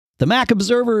The Mac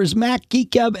Observer's Mac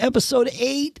Geek Gab episode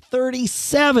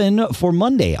 837 for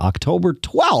Monday, October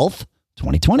 12th,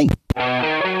 2020.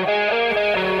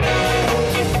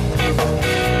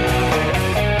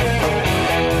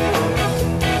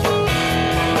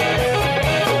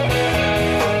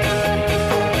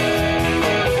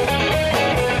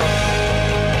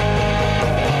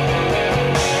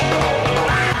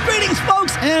 Greetings,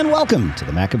 folks, and welcome to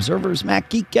the Mac Observer's Mac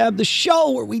Geek Gab, the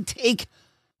show where we take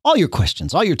all your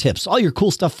questions, all your tips, all your cool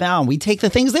stuff found. We take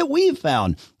the things that we've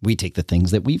found. We take the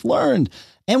things that we've learned,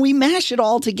 and we mash it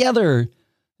all together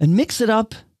and mix it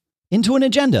up into an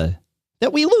agenda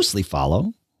that we loosely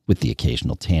follow with the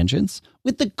occasional tangents,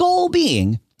 with the goal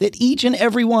being that each and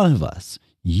every one of us,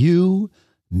 you,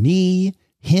 me,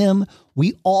 him,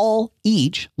 we all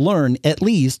each learn at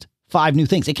least 5 new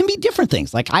things. It can be different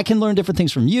things. Like I can learn different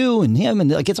things from you and him, and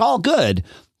like it's all good.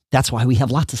 That's why we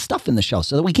have lots of stuff in the show,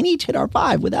 so that we can each hit our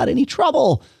 5 without any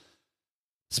trouble.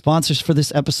 Sponsors for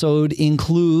this episode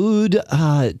include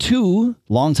 2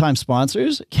 longtime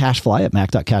sponsors, CacheFly at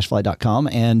mac.cachefly.com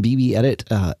and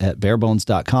BBEdit at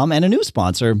barebones.com, and a new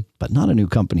sponsor, but not a new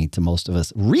company to most of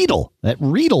us, Readle at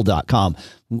Readle.com.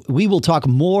 We will talk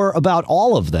more about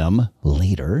all of them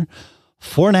later.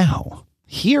 For now,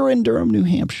 here in Durham, New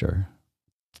Hampshire,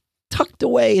 tucked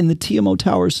away in the TMO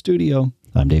Towers studio,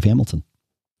 I'm Dave Hamilton.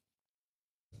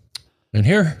 And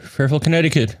here, Fairfield,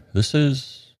 Connecticut, this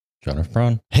is John F.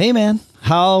 Braun. Hey, man.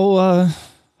 How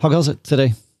goes it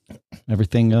today?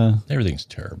 Everything? Everything's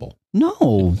terrible.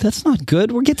 No, that's not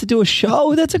good. We get to do a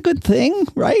show. That's a good thing,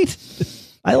 right?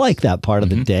 I like that part of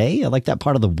the day. I like that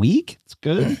part of the week. It's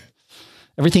good.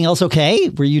 Everything else okay?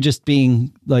 Were you just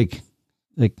being like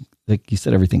you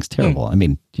said, everything's terrible? I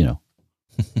mean, you know,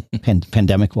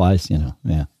 pandemic wise, you know,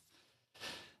 yeah.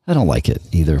 I don't like it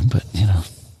either, but you know.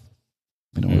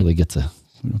 We don't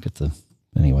get to,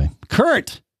 anyway.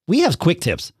 Kurt, we have quick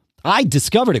tips. I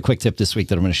discovered a quick tip this week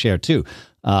that I'm going to share too.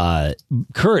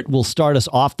 Kurt will start us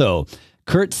off though.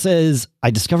 Kurt says,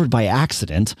 I discovered by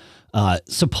accident.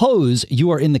 Suppose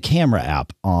you are in the camera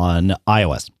app on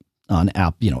iOS,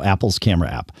 Apple's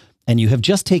camera app, and you have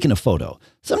just taken a photo.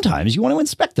 Sometimes you want to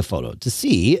inspect the photo to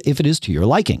see if it is to your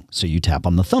liking. So you tap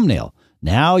on the thumbnail.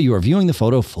 Now you are viewing the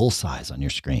photo full size on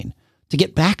your screen. To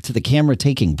get back to the camera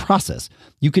taking process,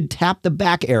 you could tap the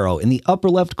back arrow in the upper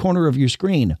left corner of your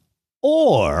screen,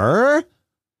 or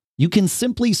you can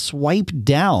simply swipe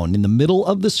down in the middle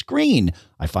of the screen.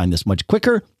 I find this much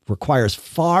quicker, requires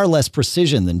far less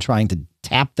precision than trying to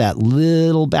tap that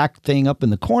little back thing up in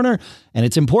the corner. And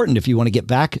it's important if you want to get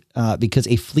back because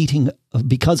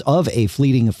of a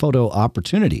fleeting photo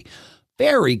opportunity.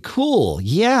 Very cool.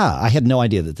 Yeah, I had no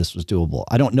idea that this was doable.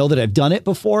 I don't know that I've done it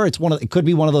before. It could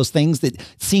be one of those things that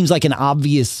seems like an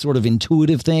obvious sort of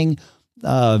intuitive thing.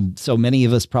 So many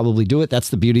of us probably do it. That's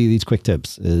the beauty of these quick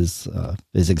tips is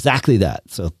exactly that.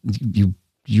 So you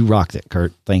rocked it,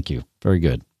 Kurt. Thank you. Very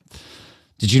good.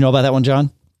 Did you know about that one,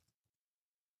 John?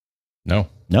 No.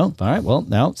 All right. Well,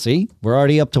 now see, we're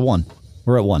already up to 1.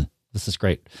 We're at 1. This is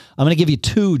great. I'm going to give you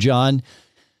 2, John.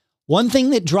 One thing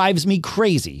that drives me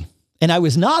crazy. And I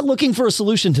was not looking for a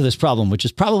solution to this problem, which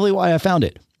is probably why I found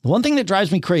it. The one thing that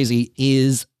drives me crazy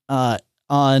is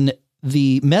on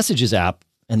the Messages app,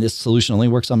 and this solution only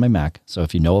works on my Mac. So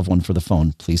if you know of one for the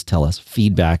phone, please tell us.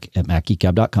 Feedback at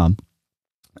macgeekgab.com.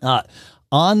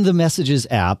 On the Messages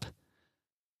app,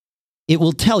 it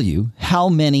will tell you how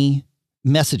many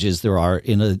messages there are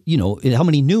how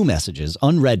many new messages,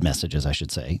 unread messages, I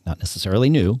should say, not necessarily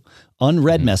new,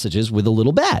 unread messages with a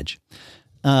little badge.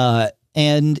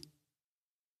 And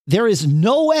there is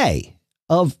no way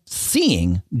of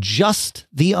seeing just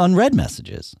the unread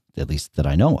messages, at least that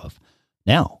I know of.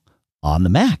 Now, on the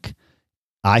Mac,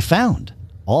 I found,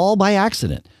 all by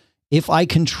accident, if I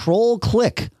control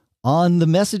click on the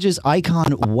messages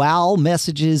icon while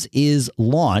messages is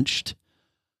launched,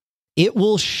 it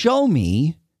will show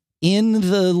me in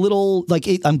the little,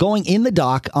 I'm going in the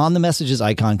dock on the messages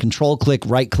icon, control click,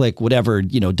 right click, whatever,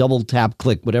 double tap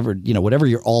click, whatever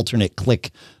your alternate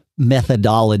click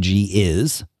methodology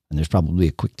is, and there's probably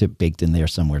a quick tip baked in there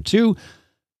somewhere too.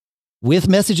 With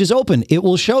messages open, it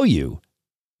will show you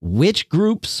which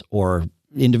groups or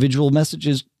individual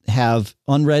messages have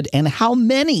unread and how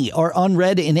many are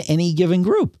unread in any given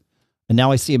group. And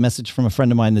now I see a message from a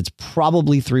friend of mine that's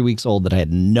probably 3 weeks old that I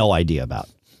had no idea about.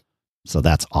 So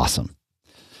that's awesome.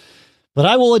 But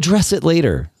I will address it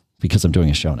later because I'm doing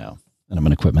a show now and I'm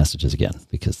going to quit messages again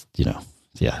because,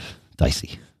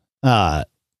 dicey.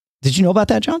 Did you know about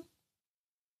that, John?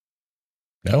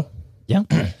 No. Yeah.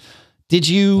 Did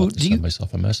you send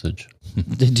myself a message?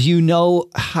 Do you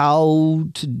know how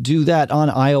to do that on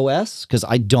iOS? Because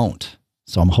I don't.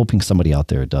 So I'm hoping somebody out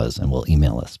there does and will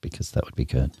email us because that would be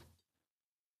good.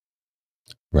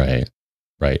 Right.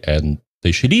 And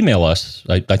they should email us.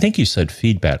 I think you said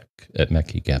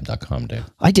feedback@macgeekgab.com, Dave.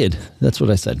 I did. That's what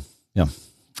I said. Yeah.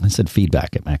 I said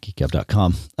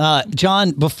feedback@macgeekgab.com.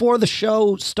 John, before the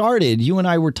show started, you and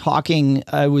I were talking.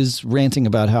 I was ranting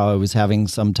about how I was having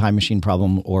some time machine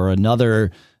problem or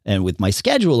another, and with my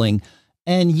scheduling.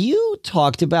 And you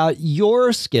talked about your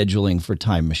scheduling for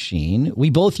Time Machine. We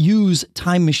both use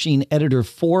Time Machine Editor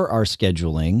for our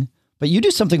scheduling, but you do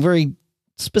something very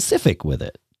specific with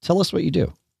it. Tell us what you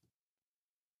do.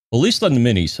 Well, at least on the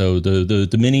Mini. So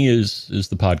the Mini is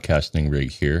the podcasting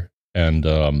rig here. And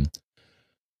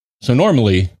so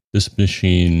normally this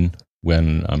machine,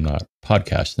 when I'm not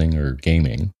podcasting or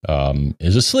gaming,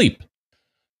 is asleep.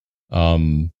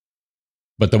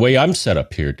 But the way I'm set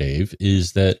up here, Dave,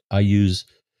 is that I use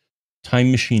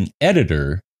Time Machine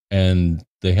Editor, and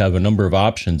they have a number of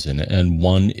options in it. And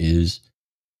one is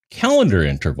calendar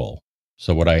interval.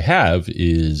 So what I have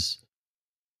is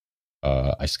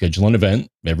I schedule an event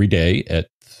every day at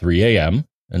 3 a.m.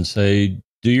 and say,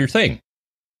 do your thing.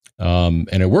 And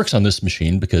it works on this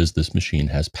machine because this machine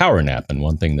has PowerNap. And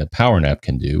one thing that PowerNap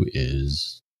can do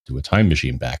is do a time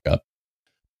machine backup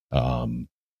in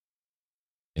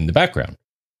the background.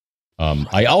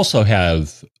 I also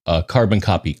have a Carbon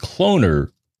Copy Cloner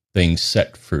thing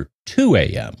set for 2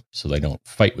 a.m. so they don't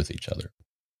fight with each other.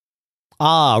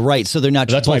 Ah, right. So they're not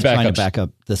So that's both my trying to backups. back up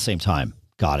at the same time.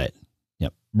 Got it.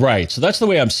 Yep. Right. So that's the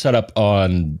way I'm set up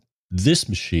on this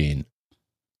machine.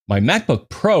 My MacBook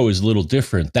Pro is a little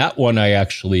different. That one I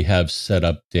actually have set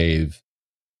up, Dave.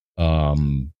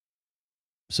 So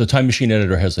Time Machine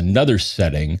Editor has another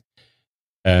setting.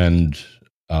 And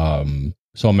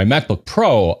so on my MacBook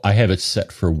Pro, I have it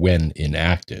set for when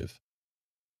inactive.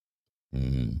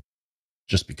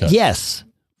 Just because. Yes.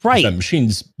 Right. That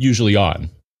machine's usually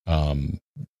on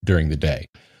during the day,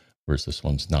 whereas this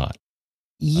one's not.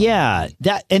 Yeah.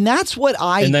 That's what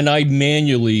And then I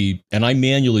manually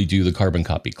do the Carbon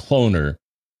Copy Cloner.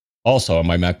 Also on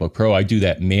my MacBook Pro, I do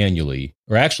that manually.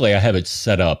 Or actually, I have it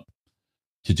set up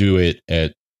to do it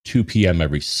at 2 p.m.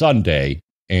 every Sunday.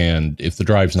 And if the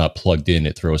drive's not plugged in,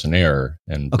 it throws an error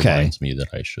and reminds me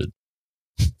that I should.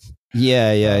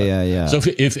 Yeah. So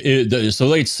if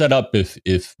it's set up,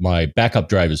 if my backup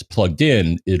drive is plugged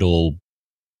in, it'll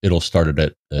start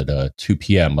it at 2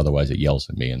 p.m. Otherwise, it yells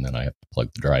at me, and then I have to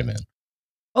plug the drive in.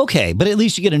 Okay, but at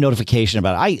least you get a notification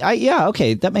about it. Yeah,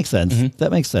 okay, that makes sense. Mm-hmm.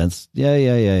 That makes sense.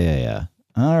 Yeah.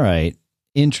 All right,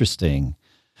 interesting.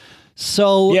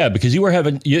 So yeah, because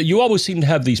you always seem to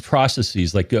have these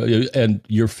processes like, and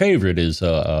your favorite is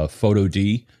Photo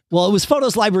D. Well, it was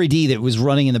Photos Library D that was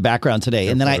running in the background today,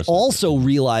 and then I also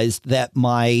realized that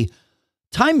my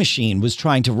Time Machine was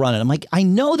trying to run it. I'm like, I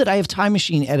know that I have Time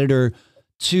Machine Editor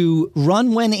to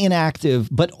run when inactive,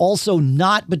 but also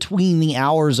not between the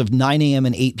hours of 9 a.m.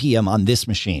 and 8 p.m. on this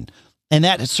machine. And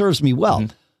that serves me well.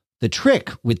 Mm-hmm. The trick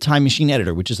with Time Machine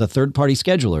Editor, which is a third-party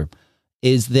scheduler,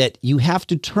 is that you have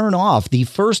to turn off the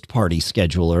first-party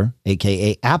scheduler,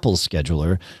 aka Apple's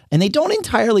scheduler, and they don't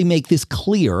entirely make this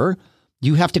clear.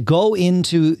 You have to go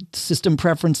into System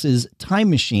Preferences Time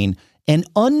Machine and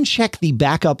uncheck the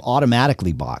Backup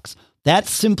Automatically box. That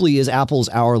simply is Apple's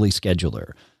hourly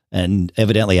scheduler. And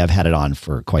evidently I've had it on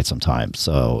for quite some time.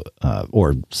 So,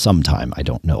 or some time. I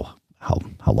don't know how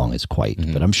long it's quite,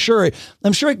 but I'm sure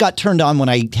it got turned on when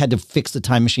I had to fix the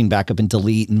Time Machine backup and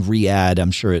delete and re-add.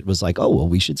 I'm sure it was like, oh, well,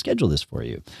 we should schedule this for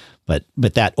you. But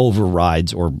that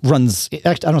overrides or runs.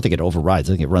 Actually, I don't think it overrides.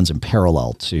 I think it runs in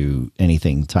parallel to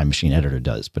anything Time Machine Editor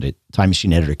does, but Time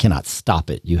Machine Editor cannot stop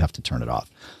it. You have to turn it off.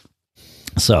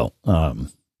 So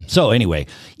anyway,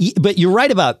 but you're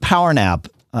right about PowerNap.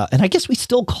 And I guess we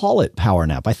still call it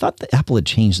PowerNap. I thought that Apple had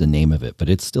changed the name of it, but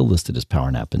it's still listed as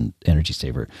PowerNap and Energy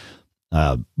Saver.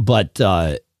 But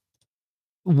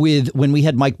when we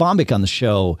had Mike Bombick on the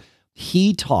show,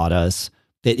 he taught us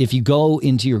that if you go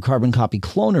into your Carbon Copy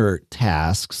Cloner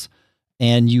tasks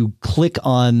and you click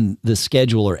on the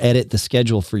schedule or edit the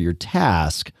schedule for your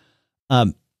task,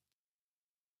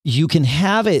 you can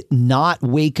have it not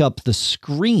wake up the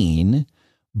screen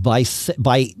by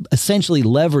essentially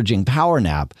leveraging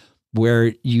PowerNap,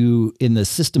 where you, in the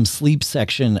system sleep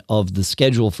section of the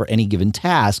schedule for any given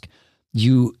task,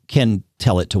 you can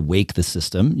tell it to wake the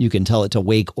system. You can tell it to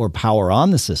wake or power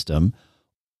on the system.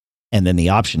 And then the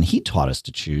option he taught us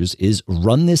to choose is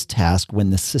run this task when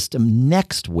the system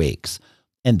next wakes.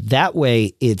 And that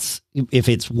way, if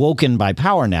it's woken by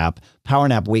PowerNap,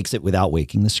 PowerNap wakes it without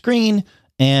waking the screen.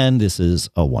 And this is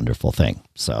a wonderful thing.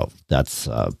 So that's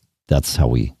how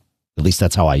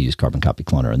that's how I use Carbon Copy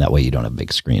Cloner. And that way you don't have a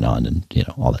big screen on and,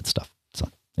 all that stuff.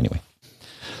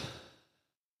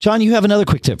 John, you have another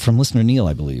quick tip from listener Neil,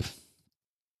 I believe.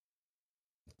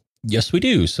 Yes, we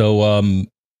do. So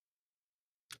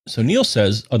Neil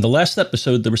says, on the last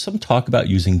episode, there was some talk about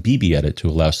using BBEdit to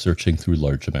allow searching through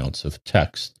large amounts of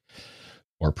text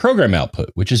or program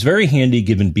output, which is very handy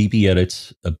given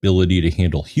BBEdit's ability to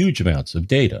handle huge amounts of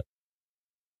data.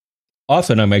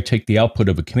 Often, I might take the output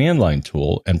of a command line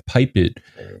tool and pipe it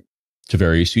to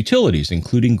various utilities,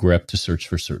 including grep to search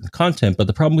for certain content. But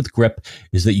the problem with grep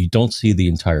is that you don't see the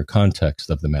entire context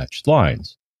of the matched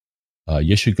lines.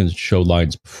 Yes, you can show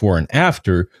lines before and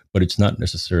after, but it's not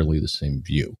necessarily the same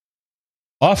view.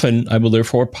 Often, I will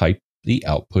therefore pipe the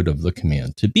output of the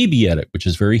command to BBEdit, which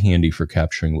is very handy for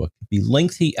capturing what could be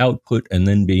lengthy output and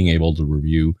then being able to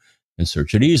review and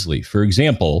search it easily. For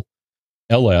example,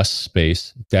 ls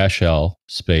space -l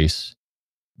space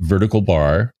vertical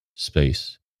bar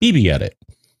space BBEdit.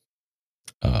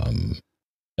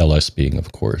 ls being,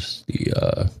 of course,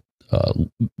 the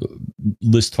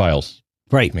list files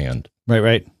command.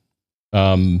 Right.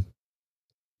 So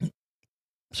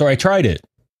I tried it,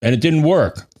 and it didn't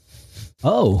work.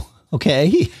 Oh,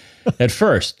 okay. At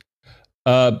first.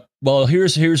 Well,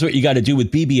 here's what you got to do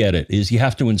with BBEdit is you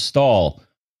have to install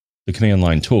the command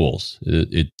line tools.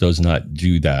 It does not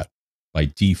do that by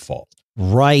default.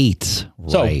 Right.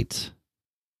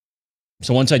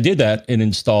 So once I did that, it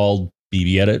installed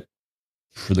BBEdit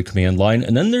for the command line.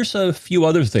 And then there's a few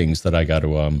other things that I got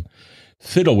to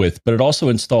fiddle with, but it also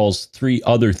installs 3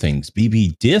 other things.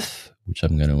 BBDiff, which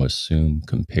I'm going to assume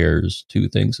compares 2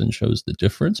 things and shows the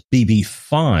difference.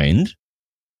 BBFind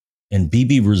and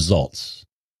BB results.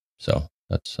 So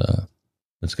that's going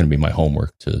to be my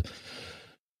homework to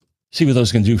see what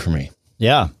those can do for me.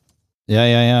 Yeah.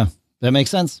 That makes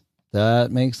sense.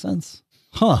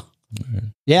 Huh.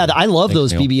 Yeah, I love Thanks,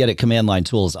 those Neil. BBEdit command line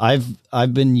tools.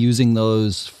 I've been using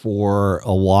those for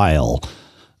a while,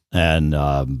 and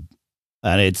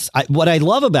it's what I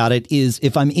love about it is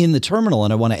if I'm in the terminal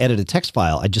and I want to edit a text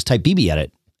file, I just type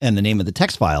BBEdit and the name of the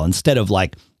text file instead of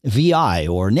like VI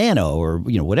or Nano or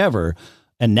whatever.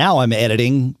 And now I'm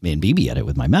editing in BBEdit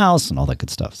with my mouse and all that good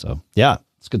stuff. So yeah,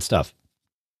 it's good stuff.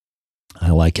 I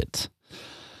like it.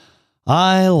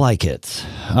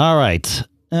 All right.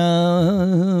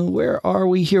 Where are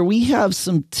we here? We have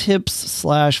some tips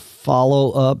 /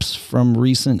 follow-ups from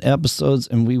recent episodes,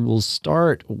 and we will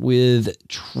start with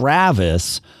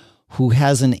Travis, who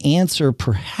has an answer,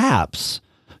 perhaps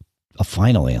a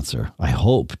final answer, I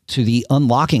hope, to the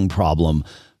unlocking problem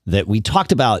that we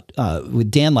talked about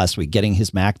with Dan last week, getting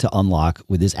his Mac to unlock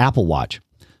with his Apple Watch.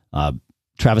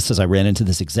 Travis says, I ran into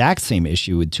this exact same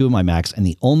issue with 2 of my Macs, and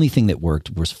the only thing that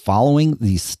worked was following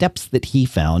the steps that he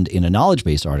found in a knowledge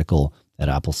base article at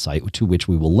Apple's site, to which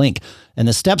we will link. And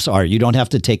the steps are, you don't have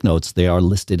to take notes. They are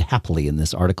listed happily in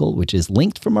this article, which is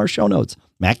linked from our show notes,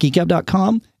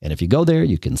 MacGeekGab.com. And if you go there,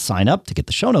 you can sign up to get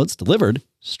the show notes delivered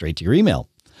straight to your email.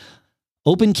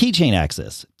 Open keychain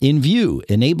access. In View,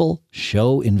 enable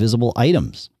show invisible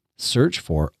items. Search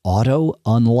for auto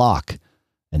unlock.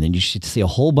 And then you should see a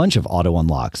whole bunch of auto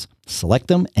unlocks. Select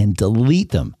them and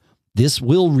delete them. This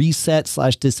will reset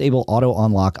 / disable auto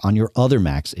unlock on your other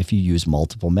Macs if you use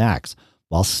multiple Macs.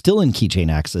 While still in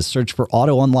keychain access, search for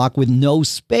auto unlock with no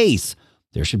space.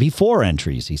 There should be 4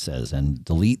 entries, he says, and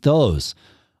delete those.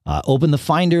 Open the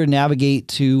Finder, navigate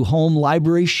to Home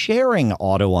Library Sharing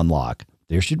auto unlock.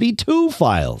 There should be 2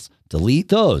 files. Delete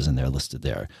those, and they're listed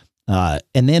there.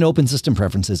 And then open System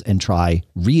Preferences and try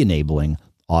re-enabling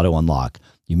auto unlock.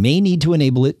 You may need to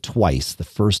enable it twice. The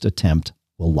first attempt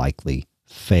will likely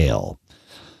fail.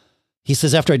 He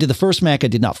says, after I did the first Mac, I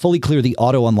did not fully clear the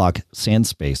auto unlock sans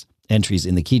space entries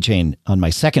in the keychain on my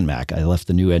second Mac. I left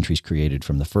the new entries created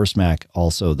from the first Mac.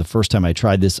 Also, the first time I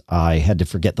tried this, I had to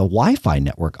forget the Wi-Fi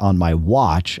network on my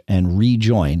watch and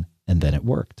rejoin, and then it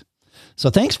worked. So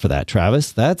thanks for that,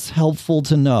 Travis. That's helpful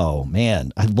to know.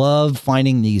 Man, I love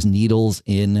finding these needles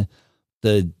in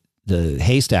the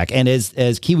haystack. And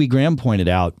as Kiwi Graham pointed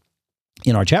out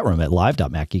in our chat room at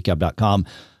live.macgeekup.com,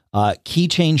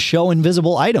 keychain show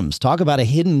invisible items. Talk about a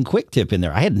hidden quick tip in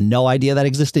there. I had no idea that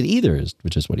existed either,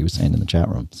 which is what he was saying in the chat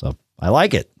room. So I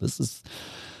like it. This is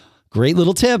great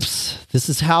little tips. This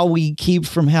is how we keep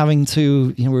from having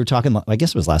to, we were talking, I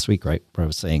guess it was last week, right? Where I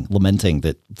was saying, lamenting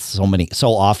that so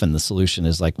often the solution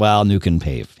is like, well, nuke and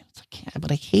pave. It's like, yeah,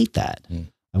 but I hate that.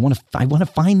 I want to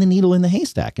find the needle in the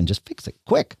haystack and just fix it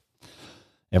quick.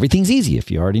 Everything's easy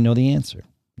if you already know the answer.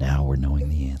 Now we're knowing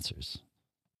the answers.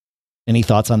 Any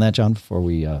thoughts on that, John, before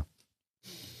we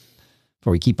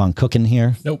keep on cooking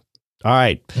here? Nope. All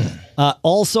right.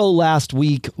 Also, last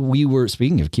week we were,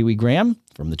 speaking of Kiwi Graham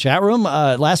from the chat room,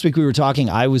 last week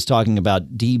I was talking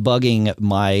about debugging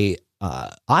my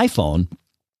iPhone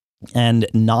and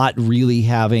not really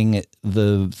having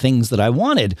the things that I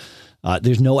wanted.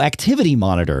 There's no activity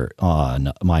monitor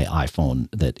on my iPhone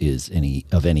that is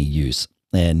of any use.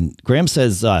 And Graham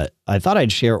says, I thought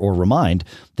I'd share or remind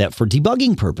that for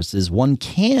debugging purposes, one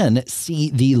can see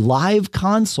the live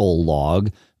console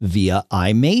log via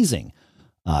iMazing.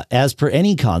 As per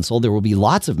any console, there will be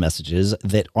lots of messages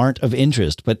that aren't of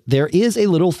interest, but there is a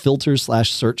little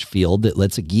filter/search field that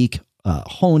lets a geek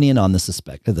hone in on the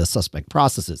suspect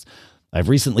processes. I've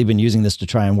recently been using this to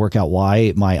try and work out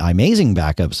why my iMazing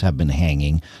backups have been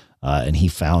hanging. And he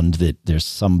found that there's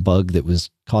some bug that was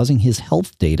causing his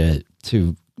health data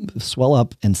to swell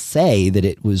up and say that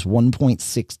it was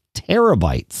 1.6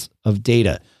 terabytes of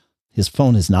data. His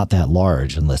phone is not that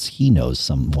large unless he knows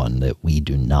someone that we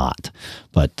do not.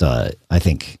 But I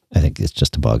think it's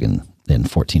just a bug in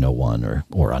 1401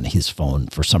 or on his phone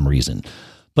for some reason.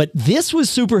 But this was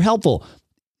super helpful.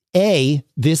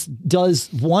 This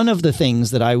does one of the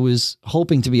things that I was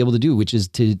hoping to be able to do, which is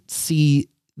to see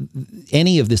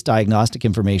any of this diagnostic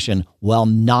information while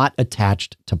not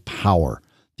attached to power,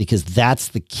 because that's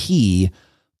the key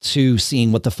to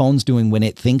seeing what the phone's doing when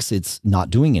it thinks it's not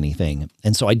doing anything.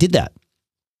 And so I did that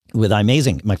with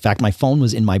iMazing. In fact, my phone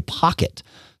was in my pocket.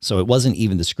 So it wasn't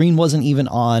even, the screen wasn't even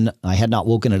on. I had not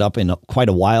woken it up in quite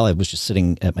a while. I was just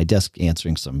sitting at my desk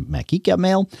answering some Mac Geek Gab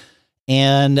mail.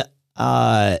 And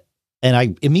I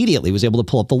immediately was able to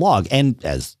pull up the log. And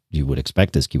as you would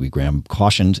expect, as Kiwi Graham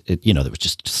cautioned, there was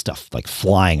just stuff like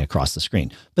flying across the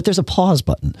screen. But there's a pause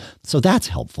button. So that's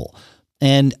helpful.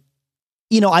 And,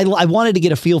 I wanted to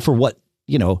get a feel for what,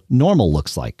 normal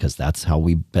looks like, because that's how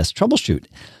we best troubleshoot.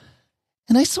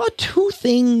 And I saw two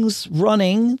things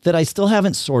running that I still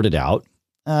haven't sorted out.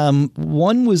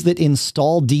 One was that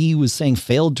install D was saying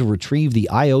failed to retrieve the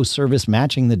IO service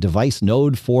matching the device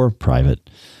node for private.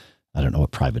 I don't know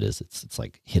what private is. It's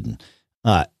like hidden.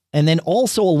 And then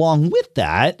also along with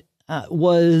that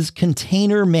was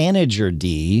container manager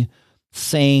D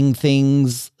saying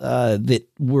things that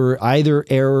were either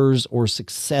errors or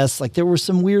success. Like there were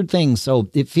some weird things. So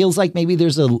it feels like maybe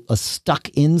there's a stuck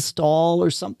install or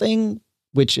something,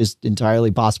 which is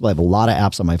entirely possible. I have a lot of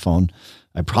apps on my phone.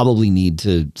 I probably need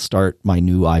to start my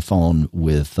new iPhone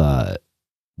with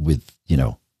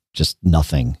just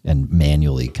nothing and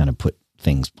manually kind of put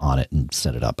things on it and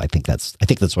set it up. I think that's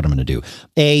what I'm going to do.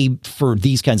 A, for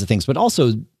these kinds of things, but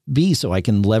also B, so I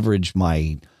can leverage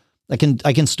I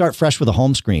can start fresh with a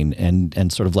home screen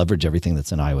and sort of leverage everything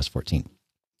that's in iOS 14.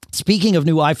 Speaking of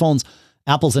new iPhones,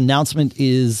 Apple's announcement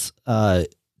is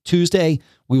Tuesday.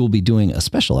 We will be doing a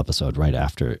special episode right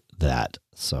after that.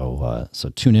 So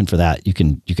tune in for that. You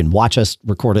can watch us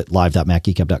record it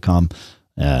live.macgeekup.com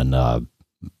and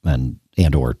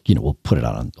or we'll put it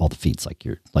on all the feeds like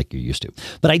you're used to.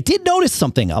 But I did notice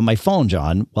something on my phone,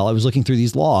 John, while I was looking through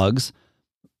these logs,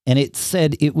 and it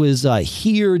said it was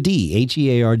HEARD,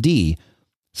 HEARD,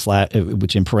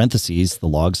 which in parentheses the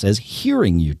log says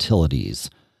hearing utilities,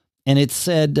 and it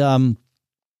said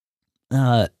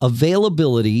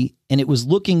availability, and it was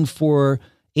looking for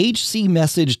HC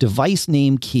message device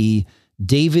name key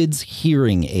David's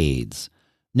hearing aids.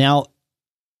 Now,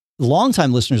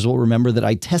 longtime listeners will remember that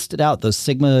I tested out those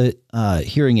Sigma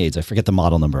hearing aids. I forget the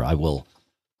model number. I will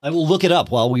look it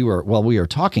up while we are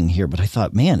talking here. But I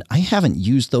thought, man, I haven't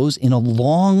used those in a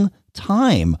long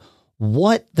time.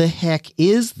 What the heck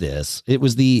is this? It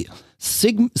was the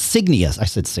Signia. I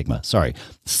said Sigma. Sorry,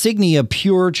 Signia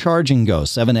Pure Charge and Go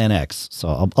 7NX. So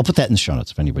I'll put that in the show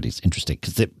notes if anybody's interested,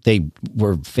 because they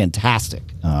were fantastic.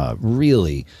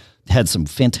 Really had some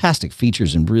fantastic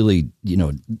features and really,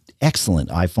 excellent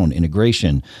iPhone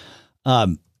integration.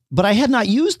 But I had not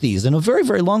used these in a very,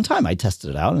 very long time. I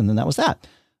tested it out, and then that was that.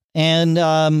 And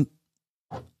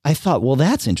I thought, well,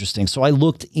 that's interesting. So I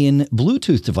looked in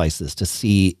Bluetooth devices to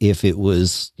see if it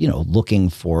was, looking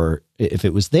for if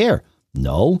it was there.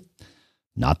 No,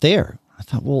 not there. I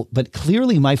thought, well, but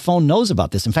clearly my phone knows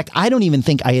about this. In fact, I don't even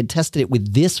think I had tested it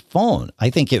with this phone. I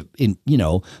think it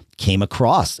came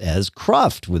across as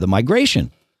Cruft with a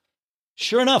migration.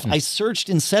 Sure enough, I searched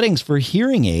in settings for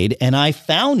hearing aid and I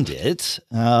found it.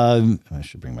 I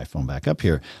should bring my phone back up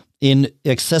here. In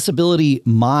accessibility,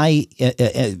 my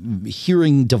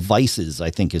hearing devices, I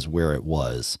think is where it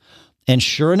was. And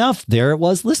sure enough, there it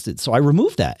was listed. So I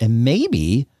removed that. And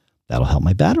maybe that'll help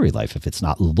my battery life if it's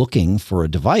not looking for a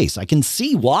device. I can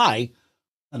see why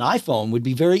an iPhone would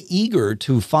be very eager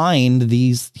to find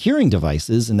these hearing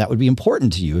devices, and that would be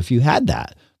important to you if you had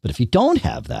that. But if you don't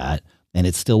have that and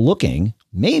it's still looking,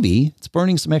 maybe it's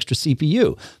burning some extra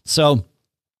CPU. So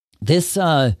this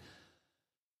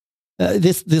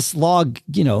this log,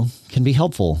 can be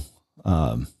helpful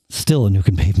Still, a nuke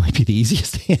and pave might be the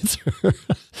easiest answer.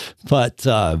 But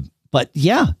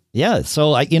yeah.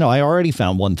 So I already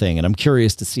found one thing, and I'm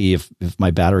curious to see if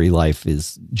my battery life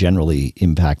is generally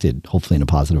impacted, hopefully in a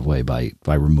positive way, by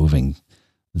removing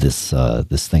this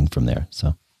thing from there.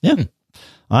 So yeah,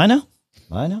 I know.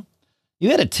 You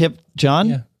had a tip,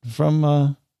 John,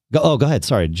 from go ahead.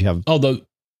 Sorry, did you have? The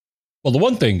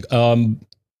one thing.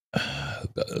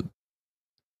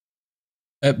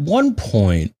 At one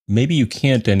point, maybe you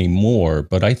can't anymore,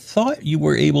 but I thought you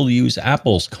were able to use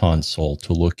Apple's console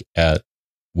to look at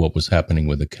what was happening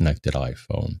with a connected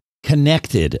iPhone.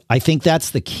 Connected. I think that's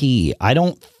the key. I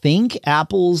don't think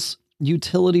Apple's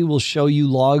utility will show you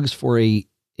logs for a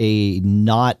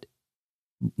not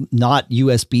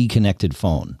USB connected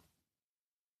phone.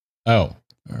 Oh,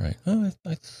 all right. Oh,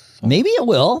 I maybe it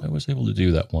will. I was able to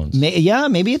do that once.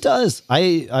 Maybe it does.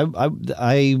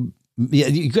 Yeah,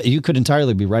 you could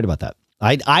entirely be right about that.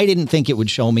 I didn't think it would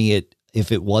show me it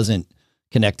if it wasn't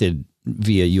connected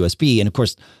via USB. And of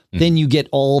course, then you get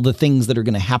all the things that are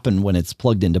going to happen when it's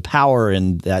plugged into power,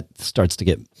 and that starts to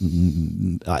get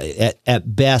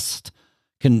at best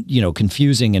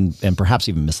confusing and perhaps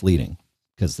even misleading,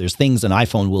 because there's things an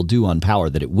iPhone will do on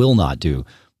power that it will not do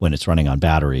when it's running on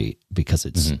battery, because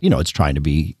it's it's trying to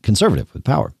be conservative with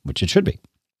power, which it should be.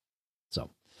 So,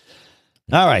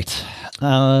 all right. You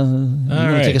want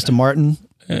to take us to Martin?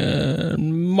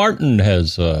 Martin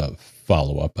has a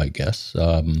follow-up, I guess.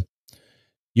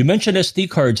 You mentioned SD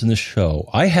cards in the show.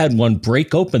 I had one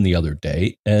break open the other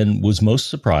day and was most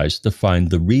surprised to find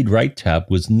the read-write tab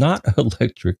was not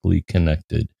electrically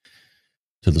connected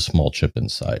to the small chip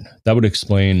inside. That would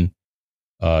explain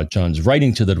John's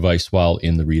writing to the device while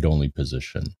in the read-only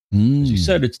position. As you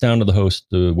said, it's down to the host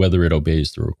whether it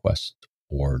obeys the request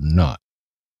or not.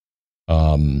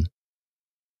 So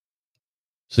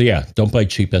yeah, don't buy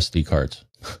cheap SD cards.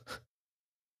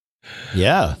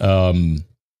 Yeah.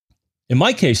 In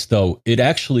my case, though, it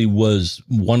actually was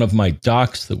one of my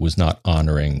docks that was not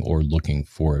honoring or looking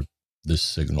for this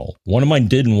signal. One of mine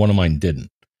did and one of mine didn't.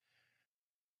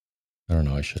 I don't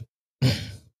know. I should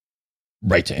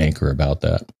write to Anchor about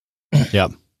that.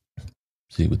 Yep.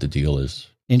 See what the deal is.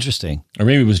 Interesting. Or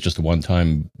maybe it was just a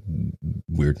one-time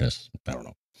weirdness. I don't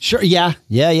know. Sure. Yeah.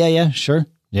 Sure.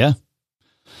 Yeah.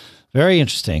 Very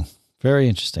interesting.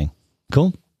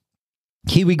 Cool.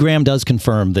 Kiwi Graham does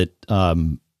confirm that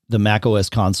the macOS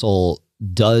console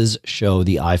does show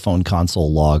the iPhone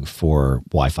console log for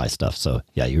Wi-Fi stuff. So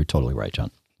yeah, you're totally right, John.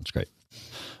 That's great.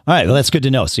 All right. Well, that's good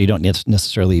to know. So you don't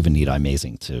necessarily even need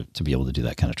iMazing to be able to do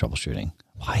that kind of troubleshooting.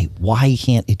 Why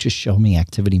can't it just show me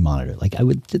Activity Monitor?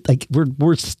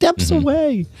 We're steps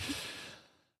away.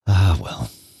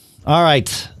 Well. All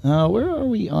right. Where are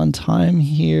we on time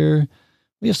here?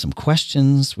 We have some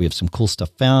questions. We have some cool stuff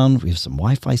found. We have some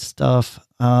Wi-Fi stuff.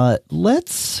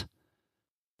 Let's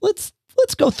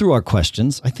go through our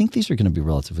questions. I think these are going to be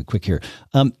relatively quick here.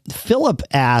 Philip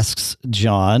asks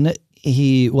John.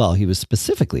 He was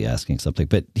specifically asking something,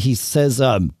 but he says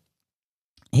I'm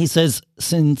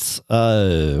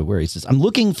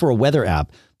looking for a weather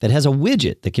app that has a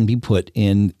widget that can be put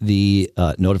in the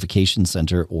notification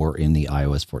center or in the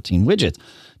iOS 14 widgets.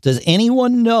 Does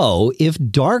anyone know if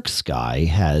Dark Sky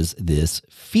has this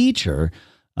feature?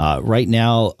 Right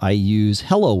now, I use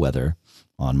Hello Weather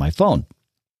on my phone.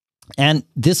 And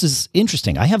this is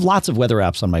interesting. I have lots of weather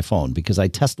apps on my phone because I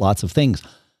test lots of things.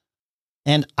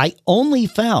 And I only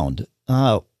found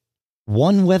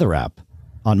one weather app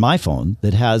on my phone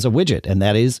that has a widget, and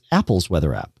that is Apple's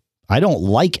weather app. I don't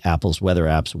like Apple's weather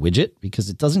apps widget because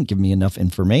it doesn't give me enough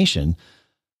information.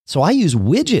 So I use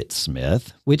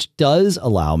Widgetsmith, which does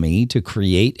allow me to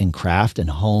create and craft and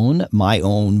hone my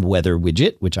own weather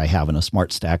widget, which I have in a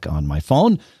smart stack on my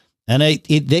phone. And it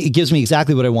gives me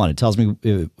exactly what I want. It tells me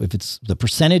if it's the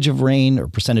percentage of rain or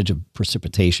percentage of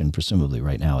precipitation, presumably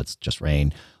right now it's just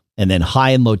rain, and then high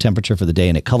and low temperature for the day.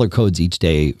 And it color codes each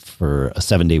day for a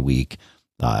 7-day week,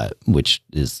 which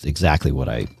is exactly what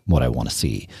I want to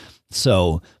see.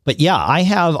 So, but yeah, I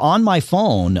have on my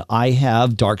phone, I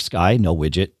have Dark Sky, no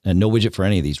widget, and no widget for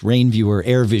any of these. Rain Viewer,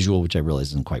 Air Visual, which I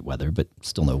realize isn't quite weather, but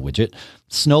still no widget.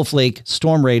 Snowflake,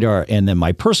 Storm Radar, and then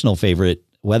my personal favorite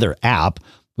weather app,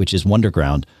 which is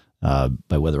Wonderground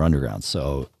by Weather Underground.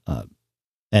 So,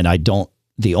 and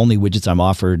the only widgets I'm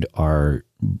offered are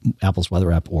Apple's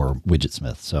weather app or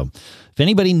Widgetsmith. So if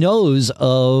anybody knows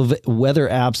of weather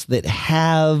apps that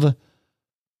have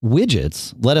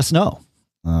widgets, let us know.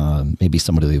 Maybe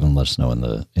somebody will even let us know in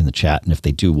the chat. And if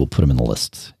they do, we'll put them in the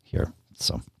list here.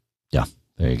 So yeah,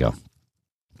 there you go.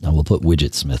 Now we'll put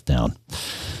Widgetsmith down.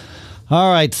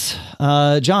 All right.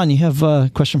 John, you have a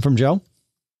question from Joe?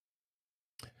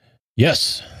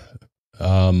 Yes.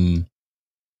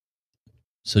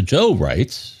 So Joe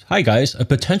writes, "Hi guys, a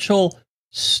potential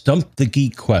stump the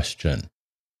geek question.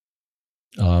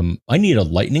 I need a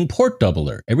lightning port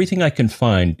doubler. Everything I can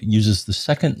find uses the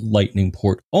second lightning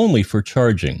port only for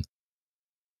charging.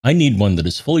 I need one that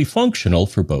is fully functional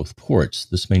for both ports.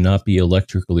 This may not be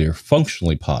electrically or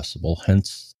functionally possible,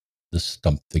 hence the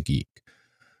stump the geek.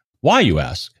 Why, you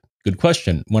ask? Good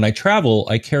question. When I travel,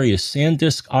 I carry a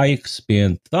SanDisk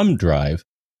iXpand thumb drive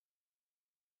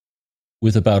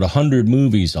with about 100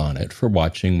 movies on it for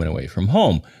watching when away from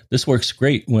home. This works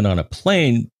great when on a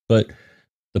plane, but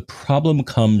the problem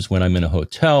comes when I'm in a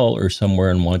hotel or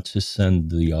somewhere and want to send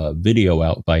the video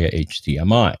out via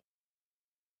HDMI.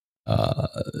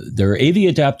 There are AV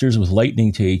adapters with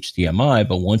Lightning to HDMI,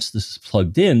 but once this is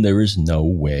plugged in, there is no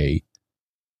way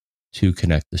to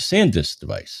connect the SanDisk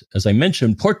device. As I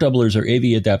mentioned, port doublers or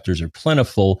AV adapters are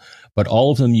plentiful, but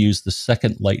all of them use the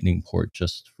second Lightning port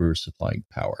just for supplying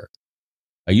power.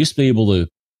 I used to be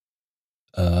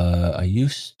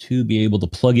able to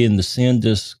plug in the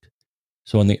SanDisk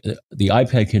so on the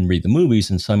iPad can read the movies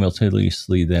and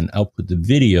simultaneously then output the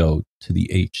video to the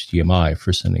HDMI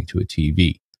for sending to a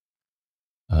TV.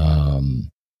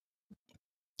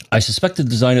 I suspect the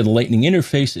design of the Lightning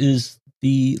interface is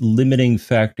the limiting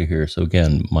factor here. So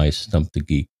again, my Stump the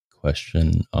Geek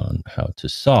question on how to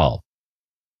solve.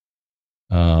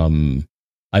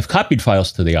 I've copied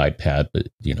files to the iPad, but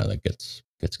that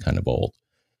gets kind of old.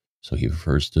 So he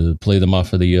prefers to play them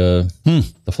off of the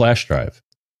flash drive.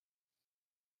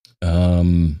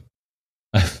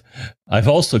 I've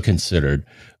also considered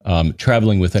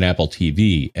traveling with an Apple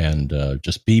TV and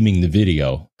just beaming the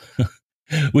video,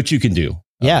 which you can do.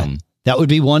 Yeah, that would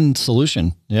be one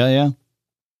solution. Yeah.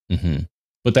 Mm-hmm.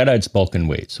 But that adds bulk and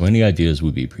weight, so any ideas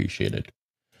would be appreciated.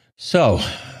 So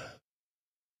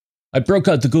I broke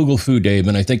out the Google Foo, Dave,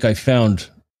 and I think I found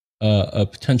a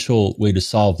potential way to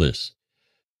solve this.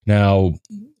 Now,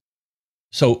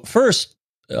 so first,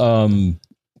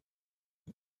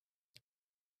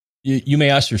 you may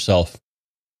ask yourself,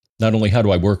 not only how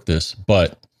do I work this,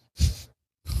 but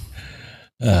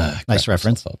nice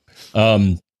reference.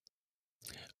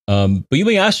 But you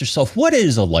may ask yourself, what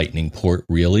is a Lightning port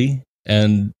really?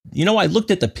 And I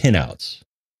looked at the pinouts.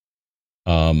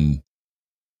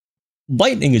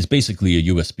 Lightning is basically a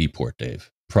USB port, Dave.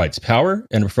 It provides power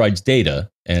and it provides data,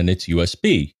 and it's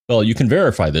USB. Well, you can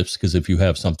verify this because if you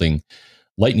have something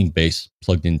Lightning-based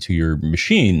plugged into your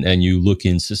machine and you look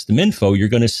in system info, you're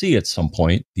going to see at some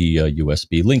point the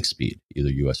USB link speed, either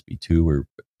USB 2 or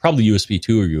probably USB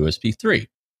 2 or USB 3.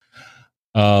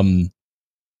 And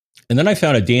then I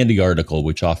found a Dandy article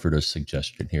which offered a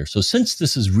suggestion here. So since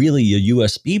this is really a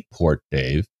USB port,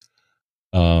 Dave,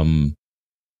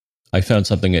 I found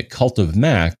something at Cult of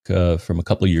Mac from a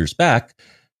couple of years back.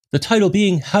 The title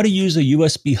being How to Use a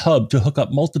USB Hub to Hook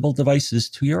Up Multiple Devices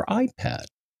to Your iPad.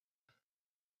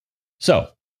 So,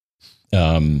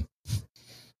 and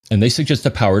they suggest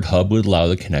a powered hub would allow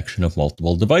the connection of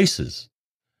multiple devices.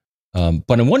 But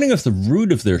I'm wondering if the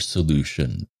root of their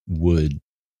solution would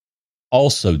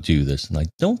also do this, and I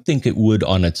don't think it would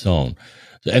on its own.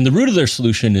 And the root of their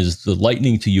solution is the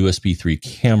Lightning to USB 3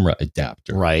 camera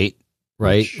adapter. Right.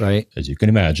 As you can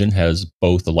imagine, has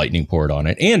both a Lightning port on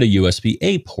it and a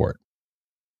USB-A port.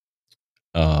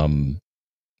 And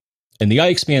the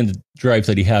iXpand drive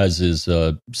that he has is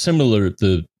similar.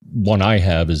 The one I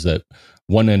have is that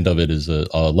one end of it is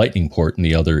a Lightning port and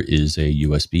the other is a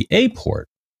USB-A port.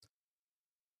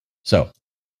 So,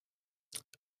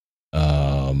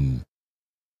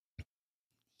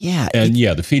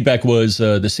 the feedback was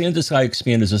the SanDisk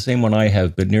iXpand is the same one I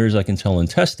have, but near as I can tell in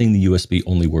testing, the USB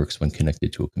only works when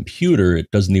connected to a computer. It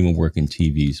doesn't even work in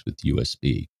TVs with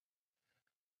USB.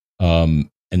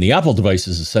 And the Apple device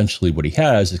is essentially what he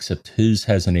has, except his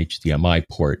has an HDMI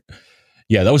port.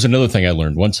 Yeah, that was another thing I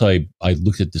learned. Once I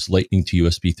looked at this Lightning to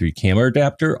USB 3 camera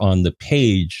adapter on the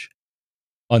page,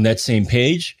 on that same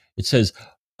page, it says,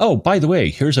 oh, by the way,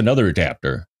 here's another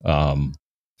adapter,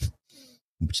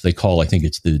 which they call, I think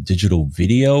it's the digital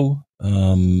video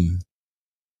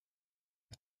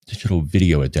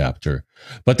adapter.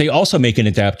 But they also make an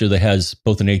adapter that has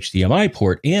both an HDMI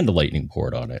port and a Lightning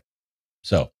port on it.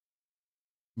 So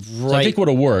I think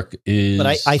what'll work is...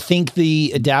 But I think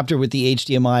the adapter with the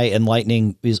HDMI and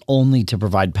Lightning is only to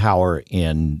provide power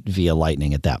in via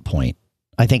Lightning at that point.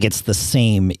 I think it's the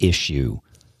same issue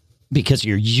because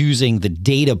you're using the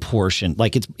data portion.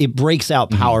 Like it breaks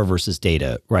out power versus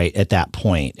data right at that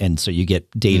point. And so you get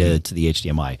data to the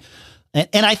HDMI.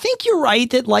 And I think you're right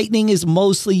that Lightning is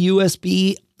mostly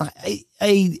USB.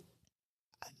 I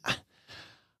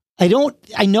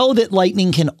know that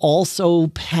Lightning can also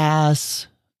pass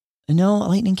No,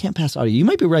 Lightning can't pass audio. You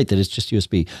might be right that it's just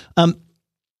USB.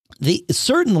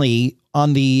 Certainly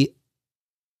on the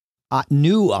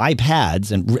new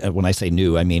iPads, and when I say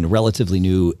new, I mean relatively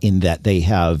new in that they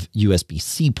have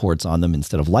USB-C ports on them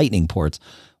instead of Lightning ports.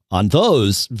 On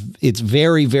those, it's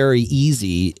very, very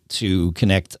easy to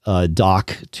connect a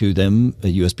dock to them, a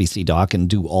USB-C dock, and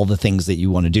do all the things that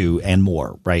you want to do and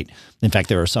more, right? In fact,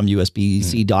 there are some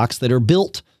USB-C docks that are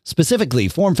built specifically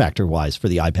form factor-wise for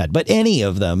the iPad, but any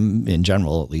of them, in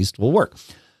general at least, will work.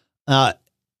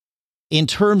 In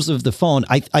terms of the phone,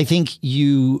 I think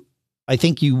you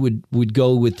would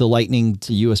go with the Lightning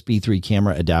to USB 3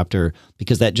 camera adapter,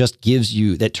 because that just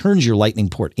that turns your Lightning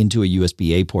port into a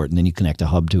USB-A port, and then you connect a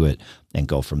hub to it and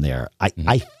go from there.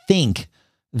 I think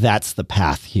that's the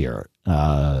path here.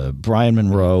 Brian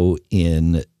Monroe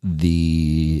in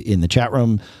the chat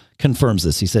room confirms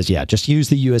this. He says, yeah, just use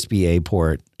the USB-A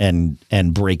port and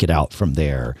break it out from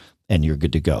there, and you're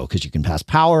good to go, because you can pass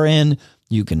power in.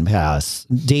 You can pass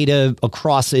data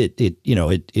across it.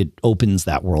 It opens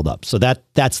that world up. So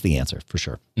that's the answer for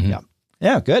sure. Yeah.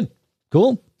 Yeah. Good.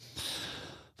 Cool.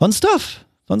 Fun stuff.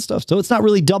 So it's not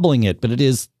really doubling it, but it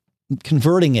is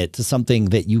converting it to something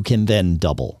that you can then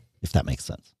double, if that makes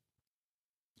sense.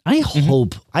 I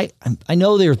hope I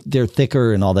know they're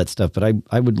thicker and all that stuff, but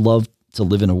I would love to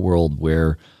live in a world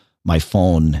where my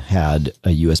phone had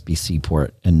a USB-C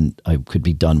port and I could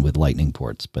be done with Lightning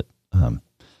ports, but,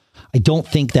 I don't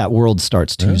think that world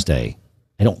starts Tuesday.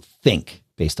 I don't think,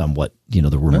 based on what,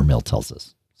 the rumor mill tells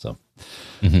us. So,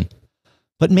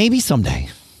 but maybe someday,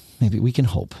 maybe we can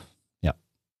hope. Yeah.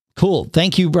 Cool.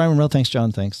 Thank you, Brian Monroe. Thanks,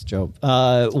 John. Thanks, Joe.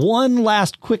 One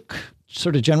last quick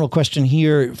sort of general question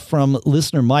here from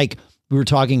listener Mike. We were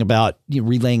talking about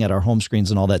relaying at our home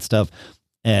screens and all that stuff.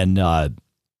 And,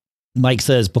 Mike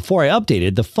says, before I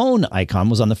updated, the phone icon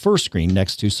was on the first screen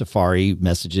next to Safari,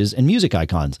 messages, and music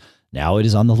icons. Now it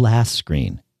is on the last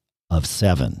screen of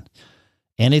 7.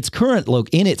 And in its current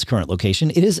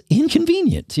location, it is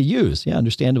inconvenient to use. Yeah,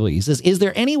 understandably. He says, is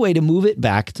there any way to move it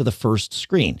back to the first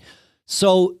screen?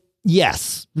 So,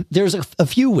 yes, there's a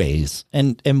few ways.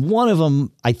 And one of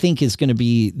them, I think, is going to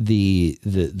be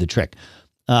the trick.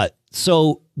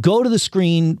 So go to the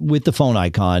screen with the phone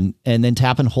icon and then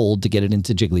tap and hold to get it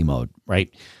into jiggly mode,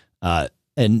 right?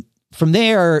 And from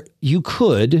there, you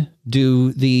could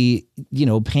do the,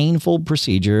 painful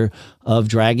procedure of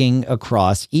dragging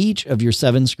across each of your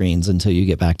 7 screens until you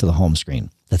get back to the home screen.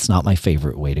 That's not my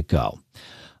favorite way to go.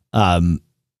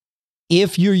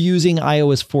 If you're using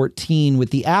iOS 14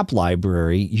 with the app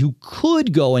library, you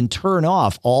could go and turn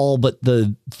off all but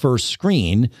the first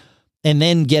screen and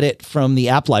then get it from the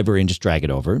app library and just drag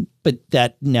it over. But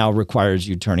that now requires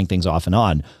you turning things off and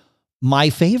on. My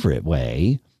favorite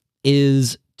way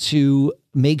is to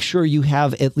make sure you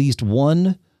have at least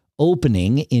one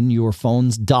opening in your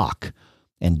phone's dock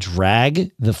and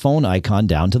drag the phone icon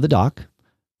down to the dock,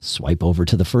 swipe over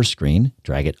to the first screen,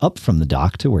 drag it up from the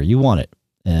dock to where you want it.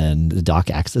 And the dock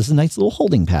acts as a nice little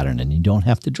holding pattern, and you don't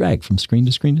have to drag from screen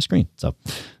to screen to screen. So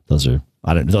those are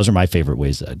my favorite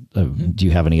ways. Do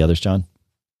you have any others, John?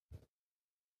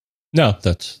 No,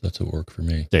 that's a work for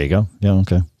me. There you go. Yeah.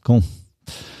 Okay, cool.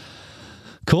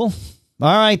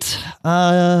 All right.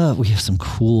 We have some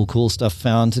cool stuff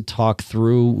found to talk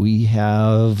through. We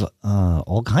have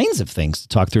all kinds of things to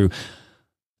talk through.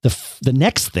 The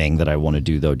next thing that I want to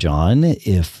do, though, John,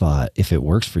 if it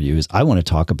works for you, is I want to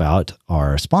talk about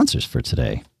our sponsors for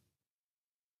today.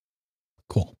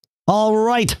 Cool. All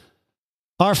right.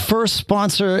 Our first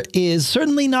sponsor is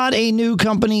certainly not a new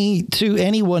company to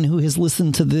anyone who has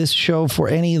listened to this show for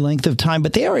any length of time,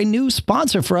 but they are a new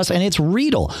sponsor for us, and it's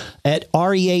Readdle at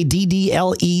READDLE.com.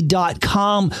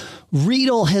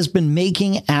 Readdle has been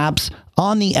making apps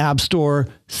on the App Store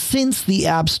since the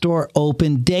App Store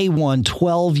opened day one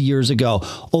 12 years ago.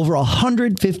 Over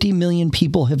 150 million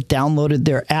people have downloaded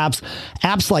their apps.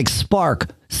 Apps like Spark,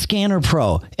 Scanner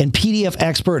Pro, and PDF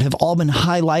Expert have all been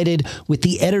highlighted with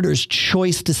the Editor's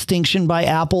Choice distinction by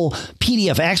Apple.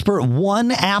 PDF Expert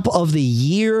won App of the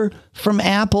Year from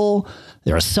Apple.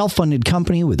 They're a self-funded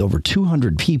company with over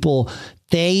 200 people.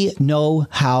 They know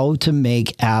how to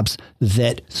make apps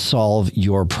that solve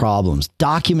your problems.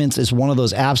 Documents is one of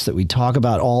those apps that we talk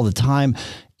about all the time.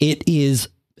 It is,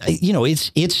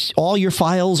 it's all your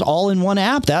files all in one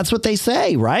app. That's what they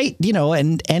say, right?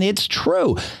 And it's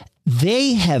true.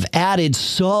 They have added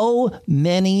so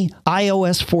many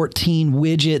iOS 14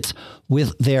 widgets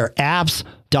with their apps.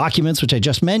 Documents, which I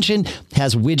just mentioned,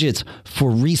 has widgets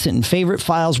for recent and favorite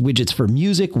files, widgets for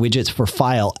music, widgets for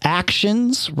file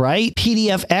actions, right?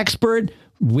 PDF Expert,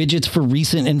 widgets for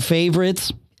recent and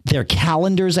favorites. their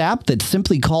Calendars app that's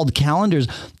simply called Calendars.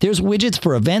 There's widgets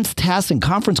for events, tasks, and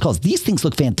conference calls. These things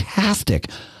look fantastic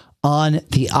on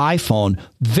the iPhone.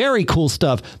 Very cool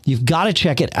stuff. You've got to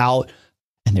check it out.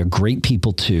 And they're great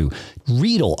people too.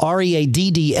 Readdle,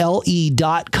 READDLE.com.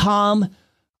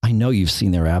 I know you've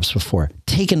seen their apps before.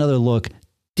 Take another look.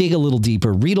 Dig a little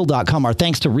deeper. Readdle.com. Our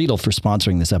thanks to Readdle for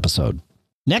sponsoring this episode.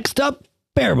 Next up,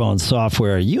 Barebones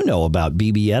Software. You know about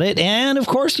BBEdit. And of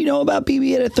course, you know about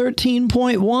BBEdit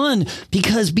 13.1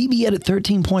 because BBEdit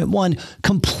 13.1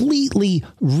 completely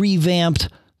revamped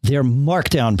their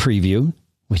Markdown preview,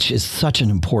 which is such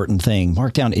an important thing.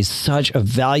 Markdown is such a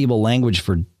valuable language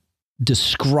for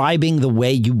describing the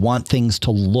way you want things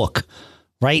to look,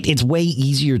 right? It's way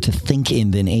easier to think in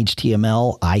than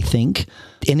HTML, I think.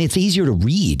 And it's easier to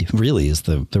read, really, is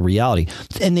the reality.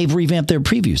 And they've revamped their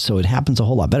previews, so it happens a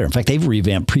whole lot better. In fact, they've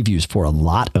revamped previews for a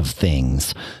lot of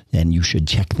things, and you should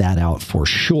check that out for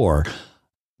sure.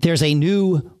 There's a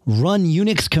new run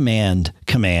Unix command,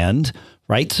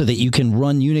 right? So that you can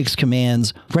run Unix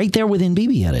commands right there within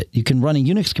BBEdit. You can run a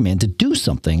Unix command to do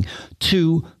something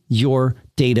to your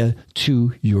data,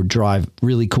 to your drive.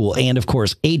 Really cool. And of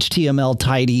course, HTML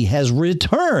Tidy has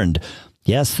returned.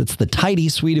 Yes, it's the Tidy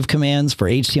suite of commands for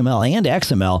HTML and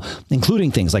XML,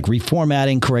 including things like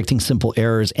reformatting, correcting simple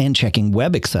errors, and checking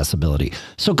web accessibility.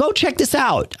 So go check this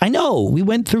out. I know we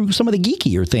went through some of the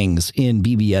geekier things in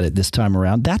BBEdit this time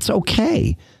around. That's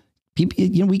okay.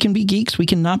 We can be geeks. We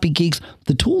can not be geeks.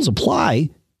 The tools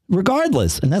apply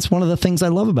regardless. And that's one of the things I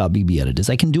love about BBEdit is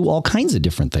I can do all kinds of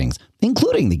different things,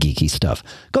 including the geeky stuff.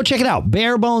 Go check it out.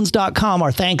 Barebones.com.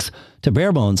 Our thanks to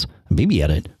Barebones and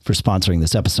BBEdit for sponsoring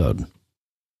this episode.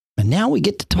 And now we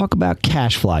get to talk about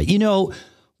CacheFly. You know,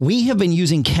 we have been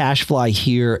using CacheFly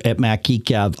here at Mac Geek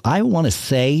Gab, I want to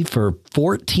say, for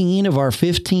 14 of our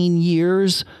 15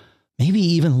 years, maybe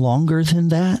even longer than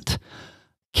that.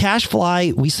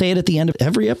 CacheFly, we say it at the end of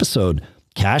every episode,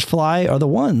 CacheFly are the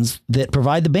ones that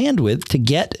provide the bandwidth to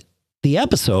get the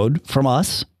episode from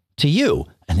us to you.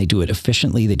 And they do it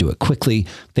efficiently. They do it quickly.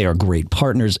 They are great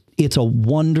partners. It's a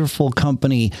wonderful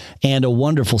company and a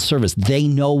wonderful service. They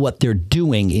know what they're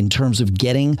doing in terms of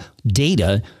getting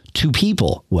data to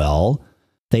people. Well,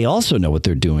 they also know what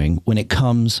they're doing when it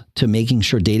comes to making